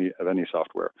implementation of any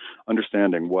software.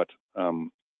 Understanding what the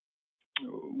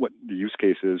use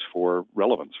case is for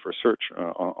relevance for search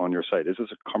on your site. Is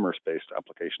this a commerce-based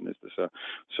application? Is this a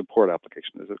support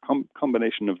application? Is it a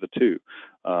combination of the two?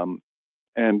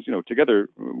 And together,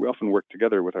 we often work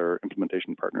together with our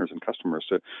implementation partners and customers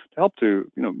to help to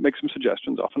make some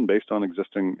suggestions, often based on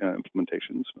existing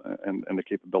implementations and the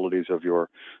capabilities of your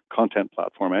content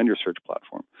platform and your search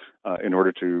platform, in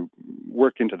order to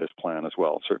work into this plan as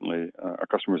well. Certainly, our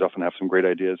customers often have some great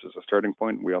ideas as a starting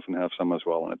point. We often have some as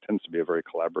well, and it tends to be a very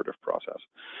collaborative process.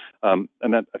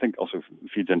 And that, I think, also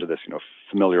feeds into this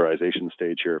familiarization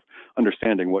stage here,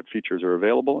 understanding what features are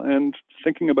available and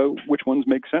thinking about which ones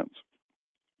make sense.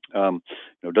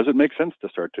 Does it make sense to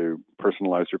start to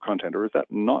personalize your content, or is that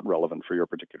not relevant for your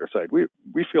particular site? We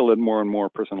feel that more and more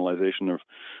personalization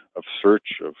of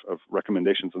search, of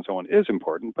recommendations and so on is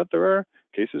important, but there are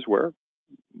cases where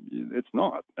it's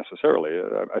not necessarily.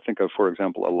 I think of, for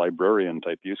example, a librarian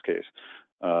type use case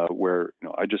where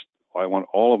I want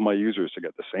all of my users to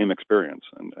get the same experience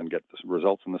and get the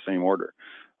results in the same order.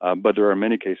 But there are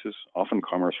many cases, often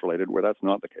commerce related, where that's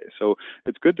not the case. So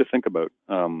it's good to think about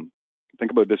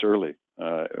this early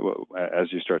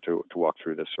as you start to walk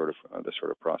through this sort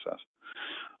of process.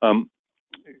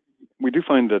 We do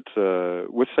find that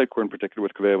with Sitecore in particular,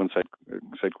 with Coveo and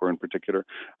Sitecore in particular,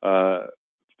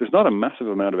 there's not a massive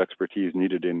amount of expertise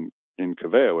needed in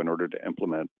Coveo in order to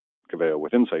implement Coveo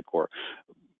within Sitecore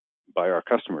by our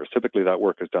customers. Typically, that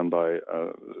work is done by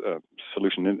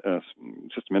system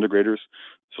integrators,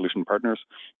 solution partners.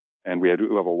 And we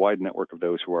do have a wide network of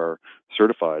those who are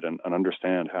certified and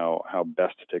understand how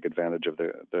best to take advantage of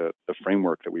the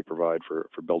framework that we provide for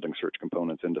building search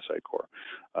components into Sitecore.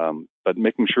 But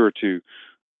making sure to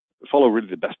follow really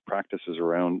the best practices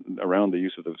around the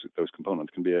use of those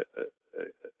components can be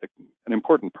an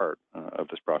important part of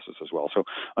this process as well. So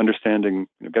understanding,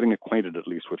 getting acquainted at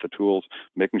least with the tools,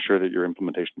 making sure that your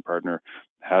implementation partner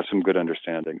has some good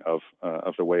understanding of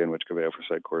the way in which Coveo for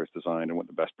Sitecore is designed and what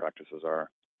the best practices are.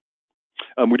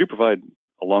 We do provide,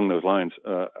 along those lines,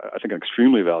 I think an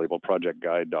extremely valuable project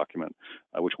guide document,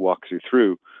 which walks you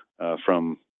through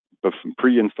from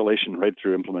pre-installation right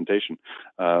through implementation,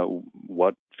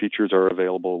 what features are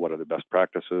available, what are the best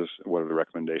practices, what are the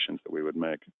recommendations that we would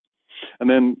make. And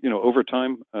then, over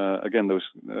time, again,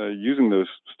 using those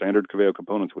standard Coveo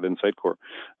components within Sitecore,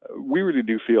 we really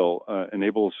do feel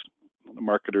enables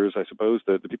marketers, I suppose,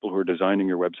 the people who are designing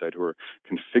your website, who are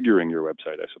configuring your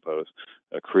website, I suppose,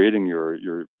 creating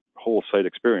your whole site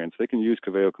experience, they can use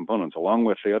Coveo components along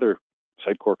with the other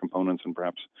Sitecore components and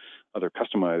perhaps other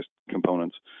customized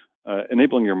components,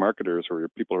 enabling your marketers or your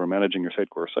people who are managing your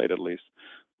Sitecore site at least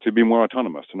to be more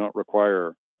autonomous, to not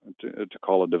require to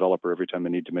call a developer every time they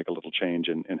need to make a little change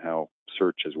in how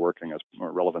search is working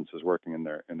or relevance is working in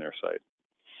their site.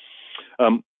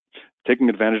 Taking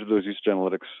advantage of those usage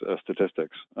analytics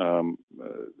statistics,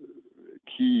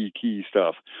 key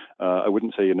stuff. I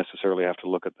wouldn't say you necessarily have to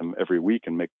look at them every week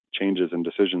and make changes and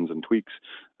decisions and tweaks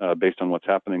based on what's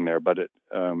happening there. But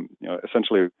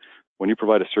essentially, when you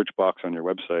provide a search box on your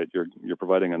website, you're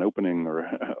providing an opening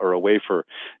or a way for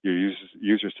your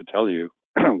users to tell you,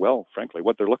 well, frankly,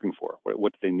 what they're looking for,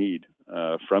 what they need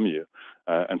from you.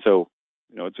 And so,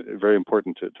 it's very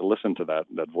important to listen to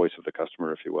that voice of the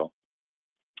customer, if you will.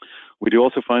 We do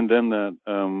also find then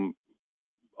that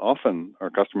often our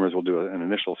customers will do an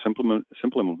initial simple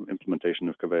implementation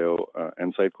of Coveo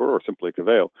and Sitecore, or simply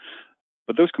Coveo.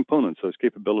 But those components, those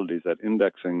capabilities, that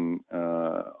indexing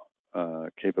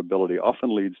capability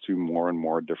often leads to more and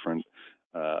more different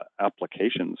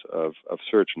applications of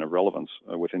search and of relevance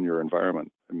within your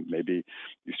environment. And maybe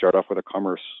you start off with a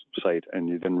commerce site and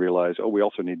you then realize, oh, we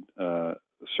also need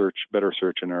better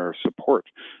search in our support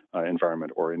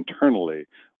environment, or internally,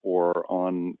 or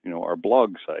on our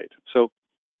blog site. So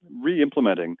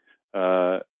re-implementing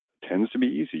tends to be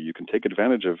easy. You can take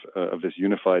advantage of this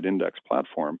unified index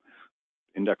platform,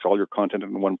 index all your content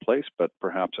in one place, but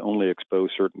perhaps only expose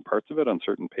certain parts of it on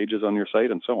certain pages on your site,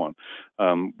 and so on.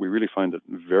 We really find that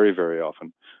very, very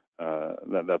often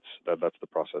that's the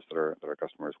process that our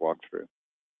customers walk through.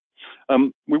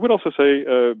 We would also say,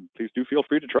 please do feel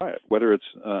free to try it, whether it's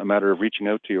a matter of reaching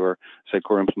out to your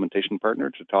Sitecore implementation partner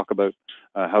to talk about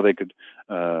how they could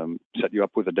set you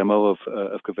up with a demo of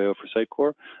Coveo for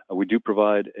Sitecore. We do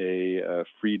provide a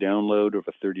free download of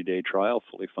a 30-day trial,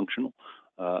 fully functional,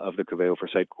 of the Coveo for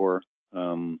Sitecore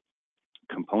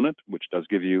component, which does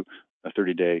give you a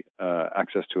 30-day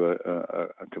access to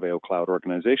a Coveo Cloud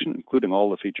organization, including all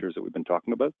the features that we've been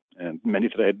talking about, and many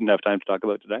that I didn't have time to talk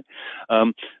about today.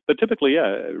 But typically,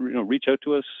 reach out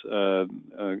to us.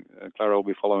 Clara will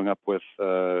be following up with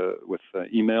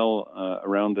email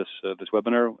around this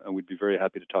webinar, and we'd be very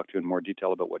happy to talk to you in more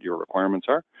detail about what your requirements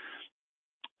are.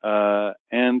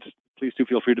 And please do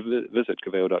feel free to visit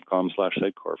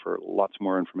coveo.com/Sitecore for lots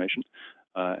more information.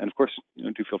 And of course,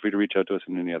 do feel free to reach out to us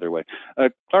in any other way.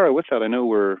 Clara, with that, I know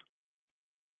we're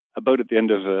about at the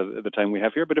end of the time we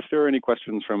have here, but if there are any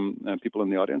questions from people in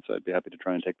the audience, I'd be happy to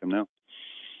try and take them now.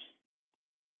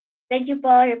 Thank you,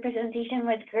 Paul. Your presentation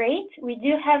was great. We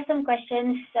do have some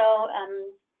questions, so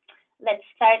let's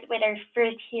start with our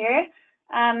first here.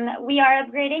 We are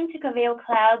upgrading to Coveo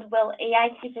Cloud. Will AI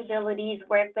capabilities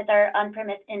work with our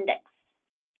on-premise index?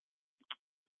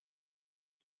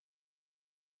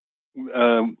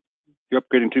 You're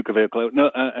upgrading to Coveo Cloud?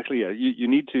 No, actually, yeah. You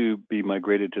need to be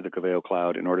migrated to the Coveo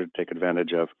Cloud in order to take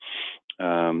advantage of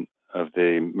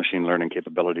the machine learning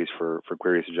capabilities for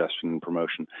query suggestion and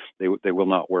promotion. They will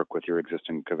not work with your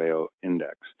existing Coveo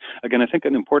index. Again, I think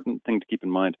an important thing to keep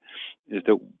in mind is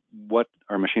that what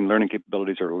our machine learning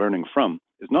capabilities are learning from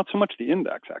is not so much the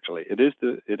index, actually. It is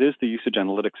the usage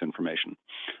analytics information.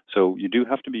 So you do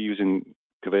have to be using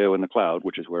Coveo in the cloud,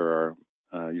 which is where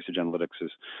our usage analytics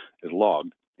is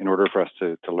logged, in order for us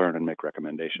to learn and make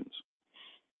recommendations.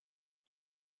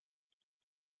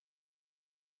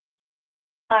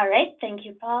 All right, thank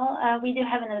you, Paul. We do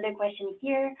have another question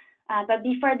here, but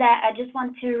before that, I just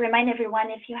want to remind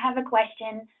everyone, if you have a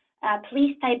question,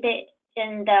 please type it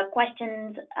in the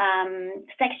questions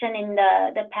section in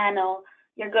the panel,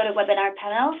 your GoToWebinar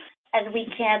panel, as we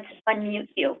can't unmute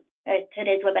you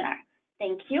today's webinar.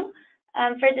 Thank you.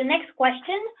 For the next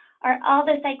question, are all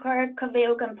the Sitecore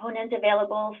Coveo components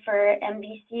available for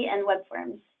MVC and web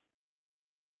forms?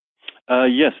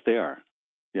 Yes, they are.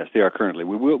 Yes, they are currently.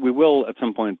 We will at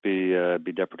some point be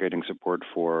deprecating support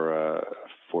for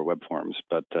web forms,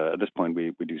 but at this point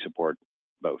we do support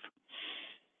both.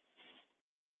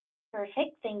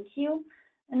 Perfect, thank you.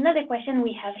 Another question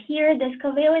we have here: does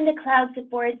Coveo in the cloud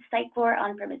support Sitecore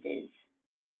on premises?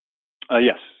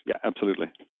 Yes, yeah,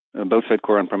 absolutely. Both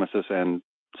Sitecore on premises and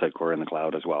Sitecore in the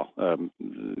cloud as well.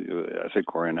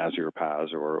 Sitecore in Azure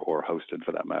PaaS or hosted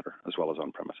for that matter, as well as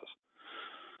on premises.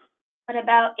 What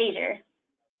about Azure?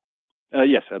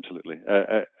 Yes, absolutely.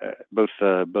 Both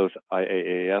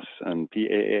IaaS and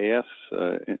PaaS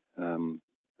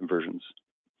versions.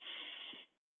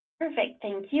 Perfect,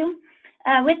 thank you.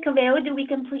 With Coveo, do we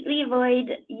completely avoid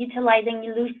utilizing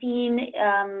Lucene,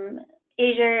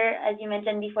 Azure, as you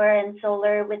mentioned before, and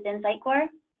Solar within Sitecore?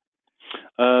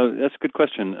 That's a good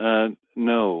question.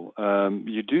 No,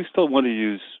 you do still want to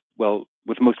use, well,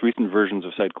 with the most recent versions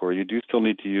of Sitecore, you do still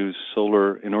need to use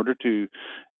Solar in order to,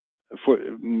 for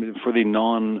the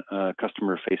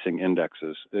non-customer facing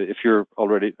indexes. If you're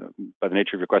already, by the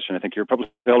nature of your question, I think you're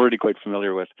probably already quite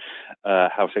familiar with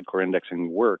how Sitecore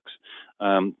indexing works.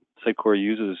 Sitecore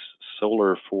uses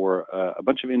Solar for a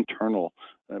bunch of internal,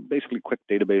 basically quick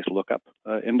database lookup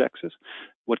indexes.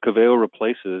 What Coveo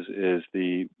replaces is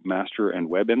the master and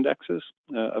web indexes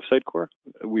of Sitecore.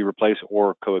 We replace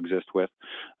or coexist with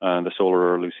the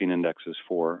Solar or Lucene indexes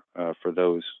for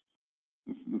those,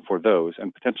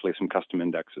 and potentially some custom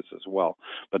indexes as well,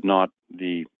 but not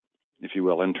the, if you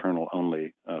will, internal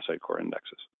only Sitecore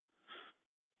indexes.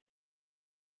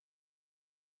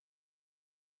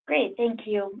 Great, thank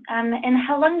you. And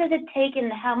how long does it take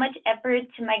and how much effort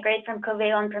to migrate from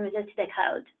Coveo on-premises to the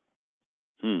cloud?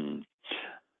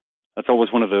 That's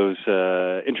always one of those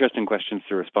interesting questions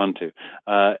to respond to.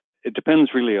 It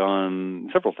depends really on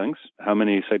several things: how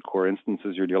many Sitecore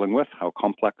instances you're dealing with, how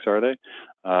complex are they,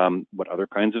 what other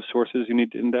kinds of sources you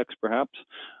need to index perhaps,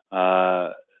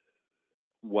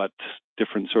 what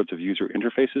different sorts of user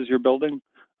interfaces you're building,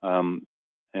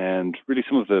 and really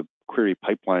some of the query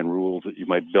pipeline rules that you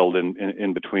might build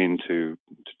in between to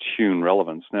tune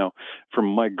relevance. Now, for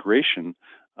migration,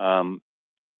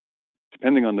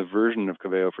 depending on the version of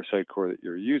Coveo for Sitecore that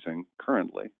you're using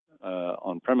currently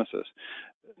on premises,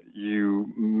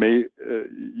 you may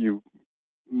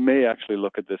actually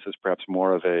look at this as perhaps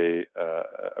more of a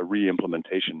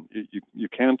re-implementation. You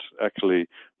can't actually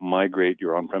migrate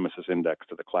your on-premises index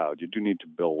to the cloud. You do need to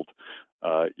build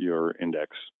your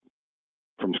index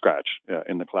from scratch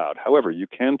in the cloud. However, you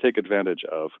can take advantage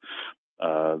of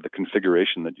the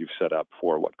configuration that you've set up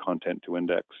for what content to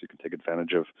index. You can take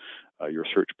advantage of your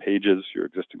search pages, your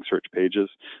existing search pages,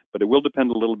 but it will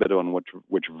depend a little bit on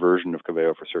which version of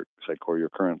Coveo for Sitecore you're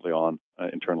currently on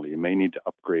internally. You may need to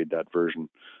upgrade that version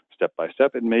step by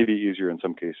step. It may be easier in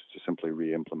some cases to simply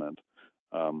re-implement,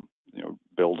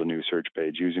 build a new search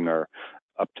page using our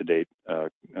up-to-date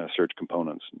search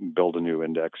components, build a new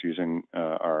index using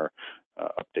our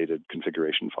updated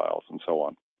configuration files, and so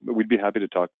on. But we'd be happy to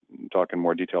talk in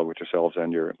more detail with yourselves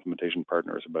and your implementation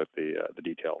partners about the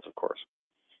details, of course.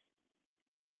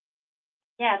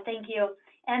 Yeah, thank you.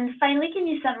 And finally, can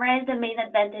you summarize the main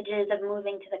advantages of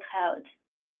moving to the cloud?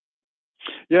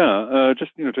 Yeah,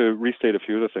 just to restate a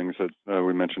few of the things that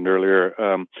we mentioned earlier.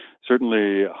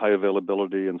 Certainly, high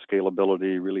availability and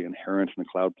scalability really inherent in the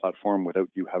cloud platform without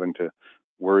you having to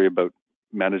worry about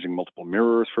managing multiple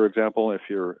mirrors, for example. If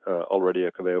you're already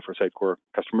a Coveo for Sitecore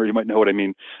customer, you might know what I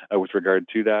mean with regard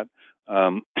to that.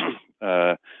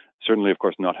 Certainly, of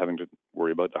course, not having to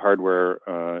worry about the hardware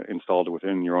installed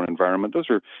within your own environment. Those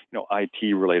are,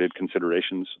 IT-related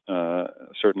considerations,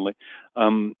 certainly.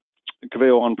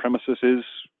 Coveo on premises is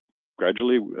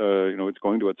gradually, it's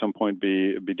going to at some point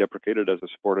be deprecated as a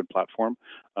supported platform.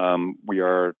 We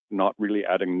are not really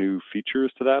adding new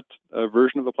features to that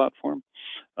version of the platform.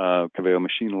 Coveo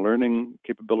machine learning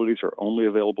capabilities are only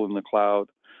available in the cloud.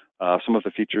 Some of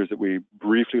the features that we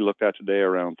briefly looked at today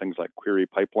around things like query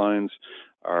pipelines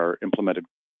are implemented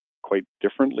quite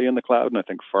differently in the cloud, and I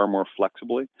think far more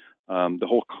flexibly. The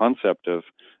whole concept of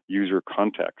user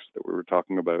context that we were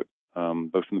talking about,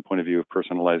 both from the point of view of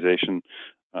personalization,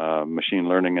 machine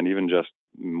learning, and even just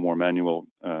more manual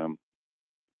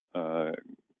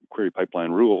query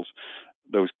pipeline rules,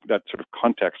 that sort of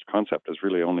context concept is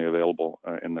really only available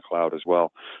in the cloud as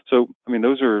well. So,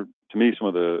 those are, to me, some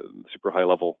of the super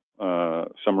high-level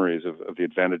summaries of the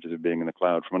advantages of being in the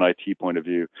cloud from an IT point of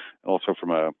view, and also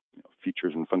from a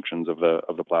features and functions of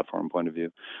the platform point of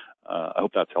view. I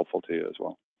hope that's helpful to you as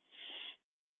well.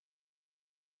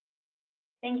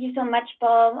 Thank you so much,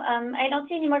 Paul. I don't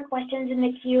see any more questions in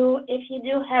the queue. If you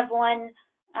do have one,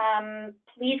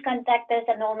 please contact us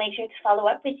and we'll make sure to follow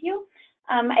up with you.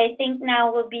 I think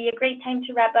now will be a great time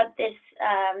to wrap up this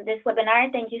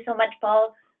webinar. Thank you so much,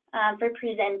 Paul, for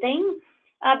presenting.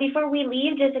 Before we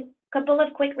leave, just a couple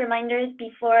of quick reminders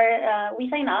before we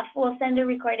sign off. We'll send a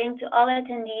recording to all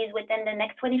attendees within the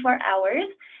next 24 hours.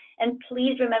 And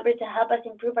please remember to help us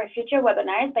improve our future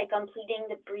webinars by completing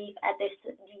the brief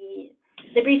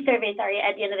survey,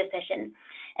 at the end of the session.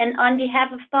 And on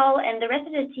behalf of Paul and the rest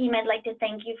of the team, I'd like to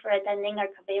thank you for attending our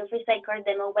Coveo for Sitecore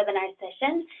demo webinar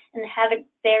session, and have a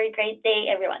very great day,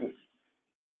 everyone.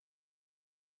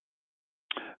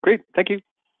 Great, thank you.